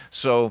right?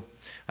 So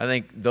I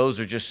think those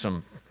are just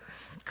some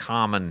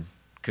common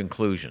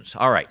conclusions.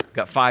 All right,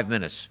 got 5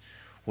 minutes.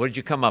 What did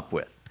you come up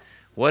with?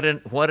 What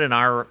in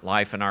our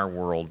life, in our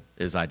world,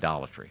 is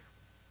idolatry?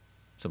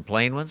 Some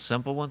plain ones,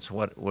 simple ones?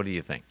 What do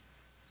you think?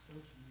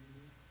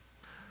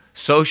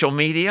 Social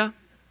media?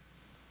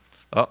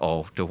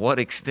 Uh-oh. To what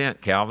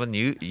extent, Calvin?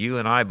 You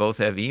and I both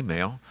have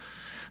email.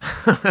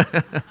 Matter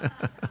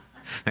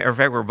of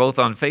fact, we're both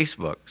on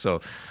Facebook.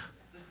 So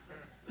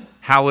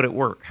how would it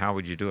work? How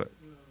would you do it?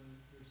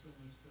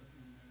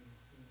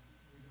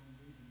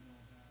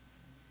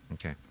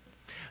 Okay.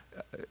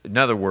 In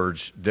other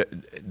words,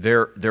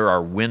 there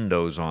are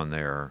windows on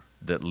there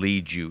that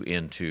lead you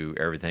into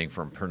everything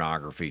from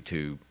pornography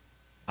to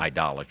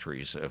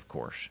idolatries, of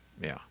course.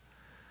 Yeah.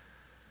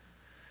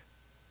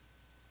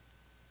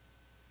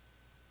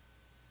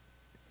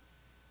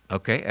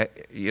 Okay,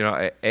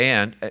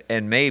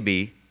 and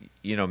maybe,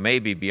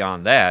 maybe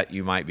beyond that,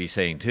 you might be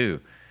saying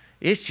too,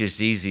 it's just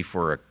easy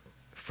for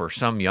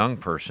some young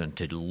person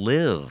to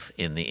live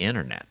in the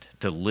internet,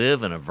 to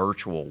live in a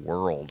virtual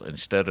world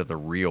instead of the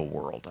real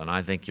world. And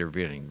I think you're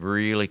getting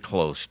really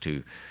close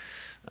to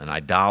an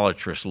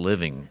idolatrous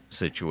living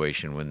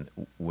situation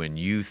when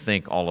you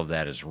think all of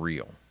that is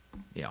real.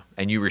 Yeah,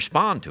 and you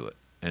respond to it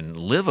and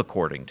live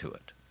according to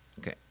it.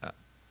 Okay.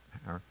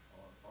 Howard?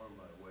 On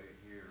my way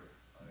here,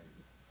 I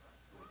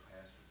go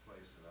past a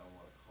place that I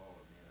want to call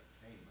an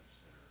entertainment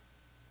center.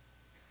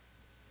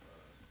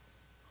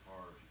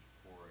 Cars just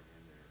pouring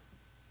in there.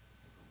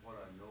 And from what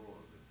I know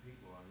of the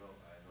people, I know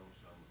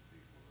some of the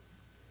people there.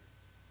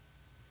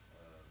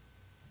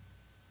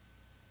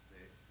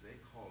 They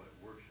call it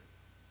worship,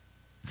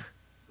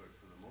 but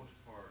for the most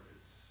part,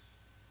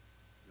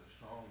 the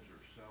songs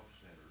are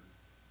self-centered,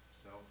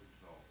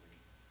 self-exalting,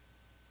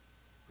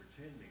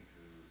 pretending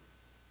to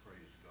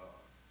praise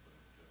God, but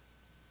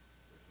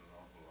there's an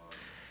awful lot of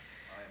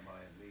I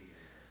and me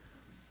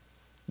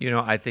in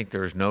there. I think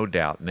there's no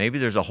doubt. Maybe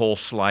there's a whole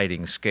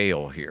sliding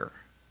scale here,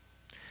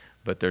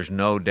 but there's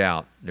no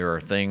doubt there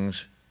are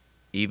things,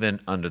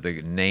 even under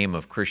the name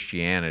of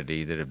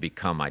Christianity, that have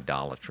become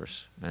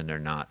idolatrous, and they're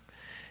not.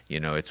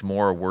 It's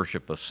more a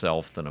worship of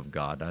self than of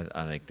God.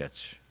 I think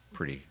that's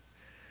pretty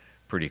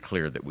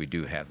clear that we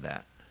do have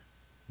that.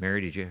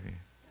 Mary, did you have any?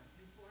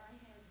 Before I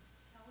had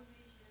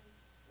television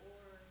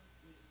or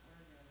the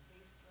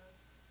Facebook,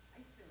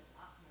 I spent a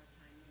lot more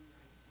time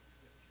memorizing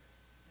scripture.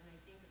 And I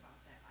think about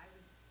that. I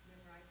would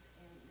memorize it,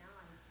 and now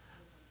I'm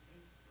on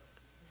Facebook.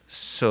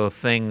 So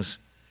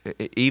things,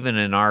 even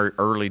in our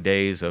early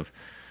days of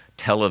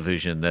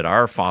television that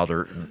our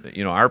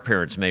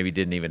parents maybe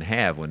didn't even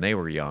have when they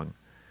were young,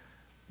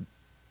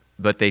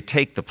 but they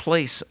take the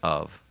place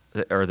of,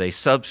 or they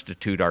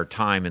substitute our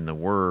time in the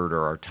Word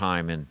or our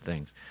time in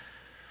things.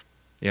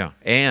 Yeah,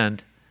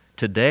 and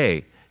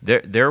today,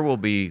 there will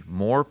be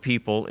more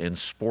people in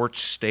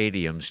sports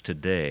stadiums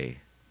today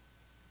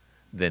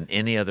than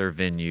any other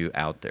venue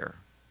out there.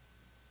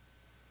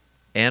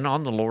 And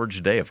on the Lord's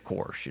Day, of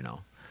course,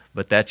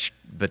 But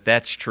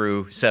that's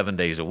true 7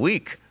 days a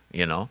week,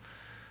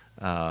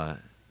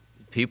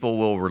 People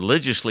will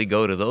religiously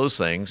go to those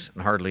things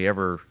and hardly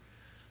ever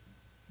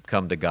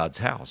come to God's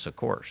house, of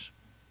course.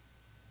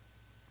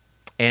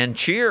 And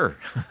cheer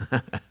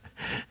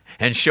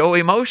and show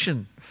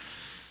emotion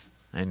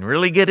and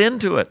really get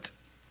into it.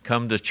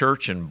 Come to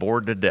church and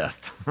bored to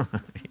death. They don't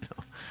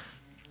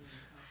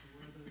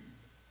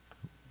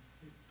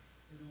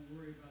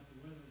worry about the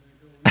weather. They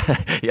go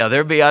in. Yeah,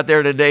 they'll be out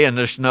there today in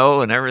the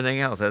snow and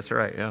everything else. That's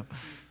right. Yeah. They can't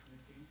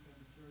come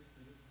to church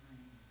because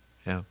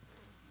it's raining. Yeah.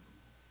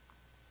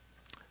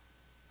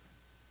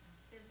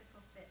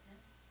 Physical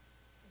fitness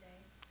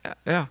today.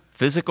 Yeah.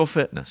 Physical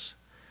fitness.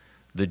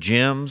 The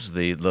gyms,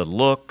 the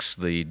looks,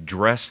 the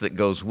dress that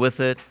goes with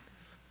it.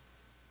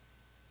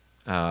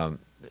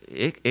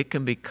 It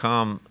can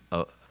become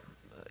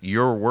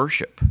your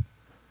worship,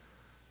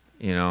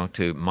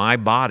 to my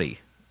body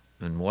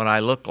and what I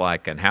look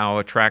like and how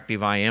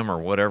attractive I am or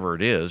whatever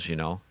it is,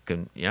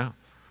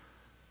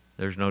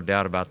 There's no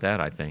doubt about that,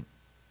 I think.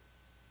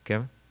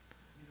 Kevin?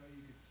 You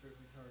could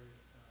certainly target,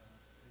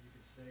 you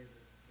could say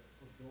that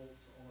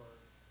adults are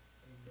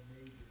a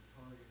major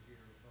target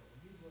here, but when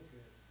you look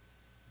at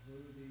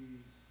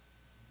movies,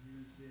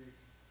 music,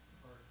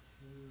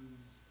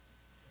 cartoons,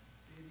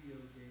 video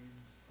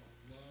games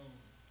alone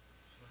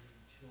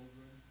targeting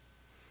children,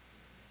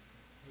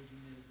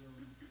 paganism, the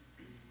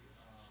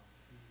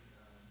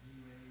New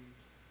Age,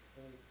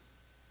 cult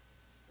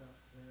stuff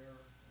there,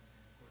 and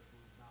of course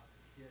we're about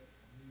to hit a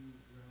new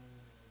realm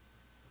of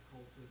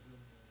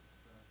occultism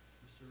with the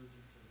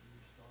resurgence of the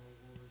new Star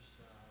Wars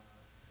 3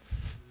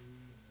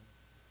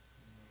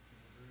 and the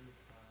group.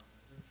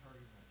 They're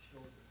targeting our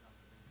children, not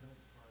that they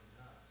don't target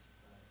us,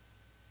 but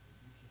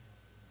you can't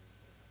help but know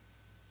that.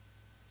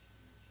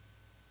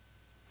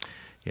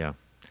 Yeah.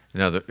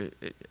 No,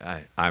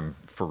 I'm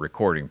for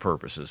recording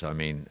purposes. I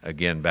mean,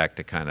 again, back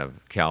to kind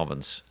of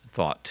Calvin's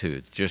thought too.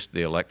 It's just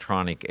the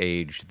electronic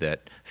age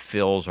that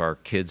fills our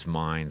kids'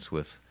 minds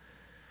with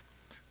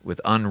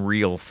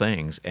unreal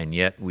things, and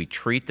yet we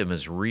treat them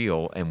as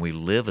real and we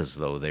live as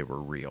though they were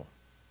real.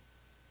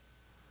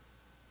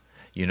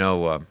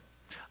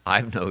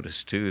 I've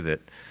noticed too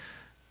that,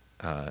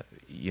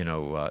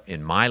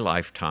 in my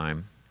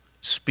lifetime,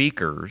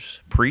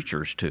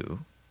 preachers too,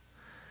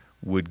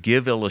 would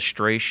give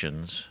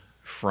illustrations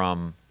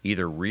from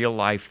either real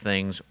life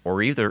things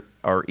or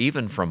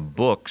even from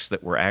books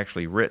that were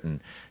actually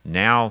written.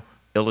 Now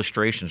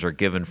illustrations are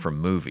given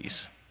from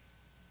movies.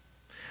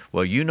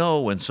 Well,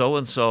 when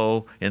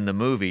so-and-so in the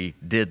movie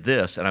did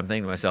this, and I'm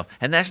thinking to myself,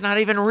 and that's not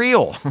even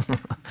real.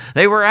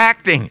 They were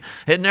acting.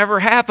 It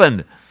never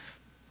happened.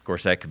 Of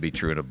course, that could be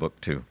true in a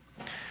book too.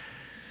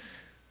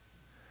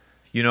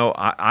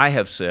 I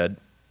have said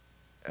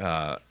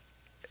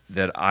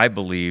that I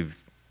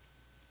believe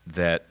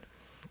that,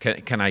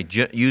 can I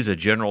use a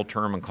general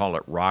term and call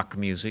it rock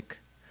music?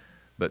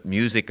 But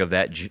music of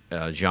that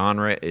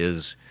genre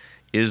is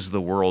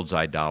the world's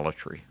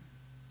idolatry.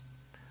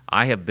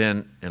 I have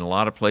been in a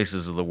lot of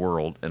places of the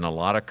world, in a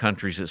lot of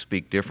countries that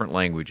speak different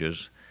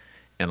languages,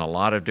 in a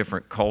lot of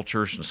different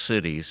cultures and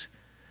cities,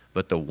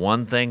 but the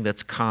one thing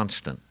that's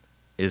constant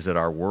is that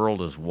our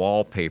world is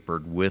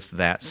wallpapered with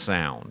that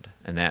sound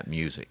and that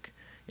music.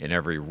 In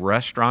every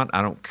restaurant,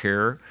 I don't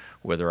care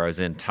whether I was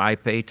in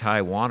Taipei,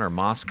 Taiwan, or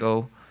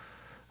Moscow,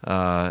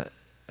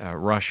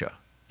 Russia.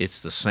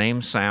 It's the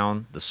same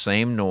sound, the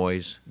same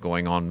noise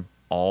going on.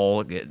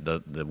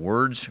 The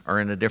words are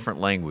in a different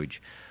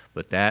language,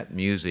 but that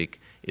music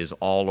is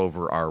all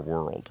over our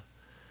world.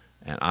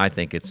 And I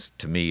think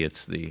to me,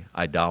 it's the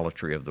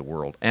idolatry of the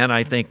world. And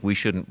I think we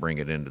shouldn't bring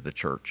it into the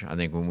church. I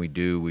think when we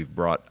do, we've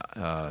brought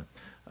a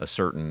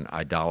certain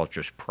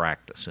idolatrous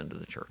practice into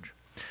the church.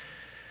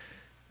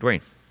 Dwayne.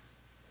 If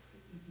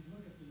you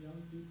look at the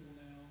young people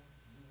now,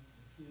 the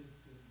kids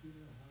in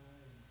junior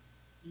high and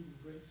even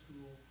grade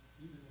school,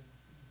 even in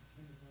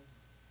kindergarten,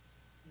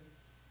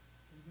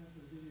 they got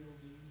their video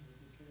games that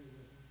they carry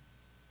with them.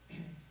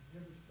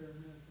 Every spare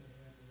minute they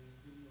have their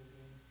video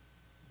games.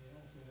 They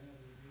also have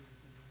their music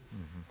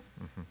and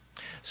music.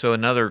 So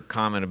another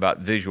comment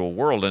about visual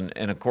world, and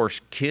of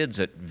course kids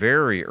at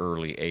very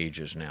early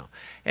ages now.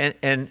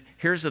 And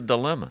here's the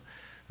dilemma.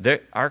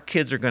 Our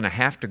kids are going to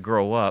have to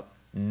grow up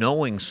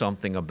knowing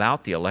something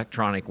about the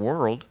electronic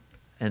world,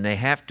 and they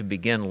have to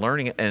begin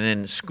learning it. And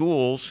in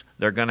schools,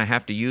 they're going to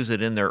have to use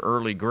it in their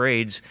early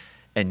grades,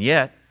 and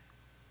yet,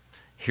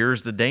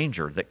 here's the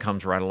danger that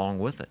comes right along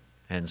with it.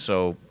 And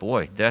so,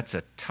 boy, that's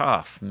a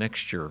tough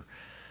mixture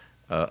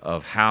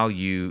of how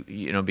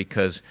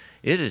because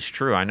it is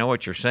true. I know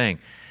what you're saying.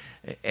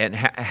 And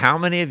how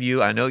many of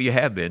you, I know you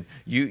have been,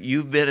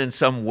 you've been in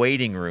some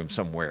waiting room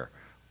somewhere,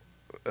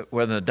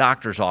 whether in the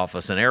doctor's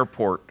office, an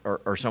airport,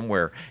 or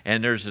somewhere,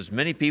 and there's as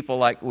many people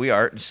like we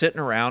are sitting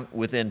around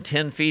within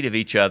 10 feet of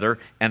each other,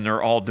 and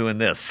they're all doing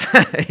this,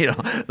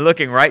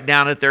 looking right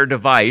down at their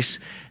device.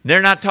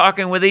 They're not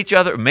talking with each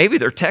other. Maybe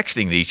they're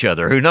texting to each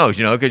other. Who knows,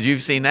 because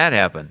you've seen that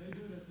happen.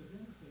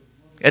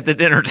 At the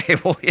dinner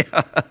table,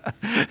 yeah.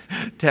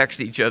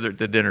 Text each other at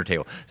the dinner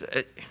table.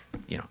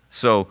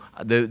 So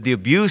the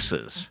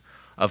abuses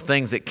of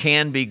things that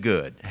can be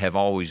good have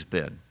always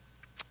been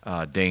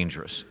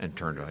dangerous and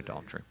turned to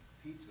idolatry.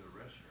 Pizza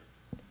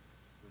restaurant,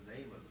 the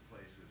name of the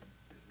place is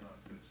not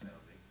good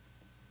sounding,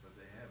 but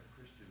they have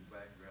Christian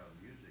background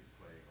music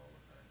playing all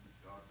the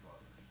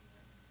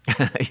time.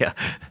 Yeah,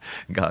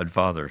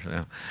 Godfather. Yeah.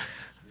 Yeah,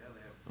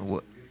 they have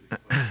Wha-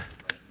 music playing.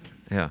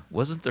 Yeah,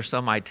 wasn't there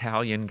some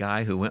Italian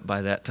guy who went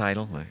by that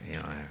title?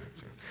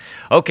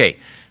 Okay,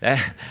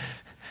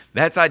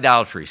 that's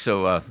idolatry.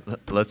 So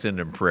let's end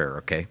in prayer.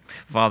 Okay,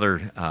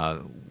 Father,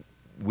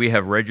 we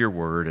have read your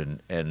word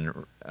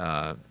and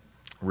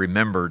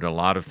remembered a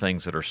lot of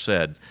things that are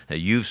said that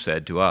you've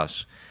said to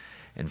us.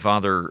 And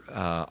Father,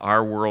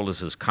 our world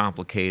is as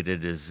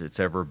complicated as it's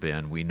ever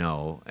been. We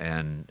know,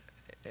 and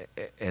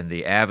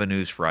the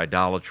avenues for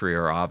idolatry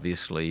are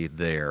obviously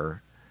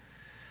there.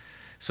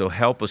 So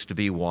help us to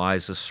be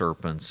wise as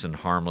serpents and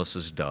harmless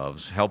as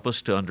doves. Help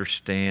us to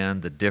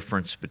understand the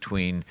difference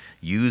between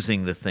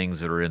using the things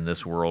that are in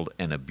this world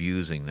and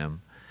abusing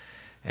them,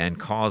 and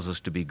cause us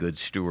to be good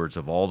stewards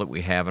of all that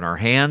we have in our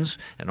hands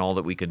and all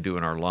that we can do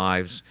in our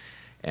lives,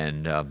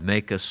 and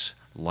make us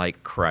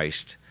like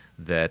Christ,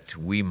 that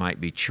we might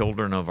be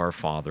children of our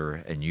Father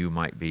and you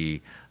might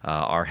be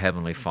our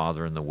Heavenly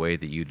Father in the way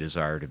that you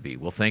desire to be.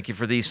 Well, thank you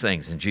for these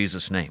things. In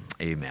Jesus' name,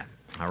 amen.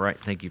 All right,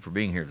 thank you for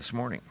being here this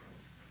morning.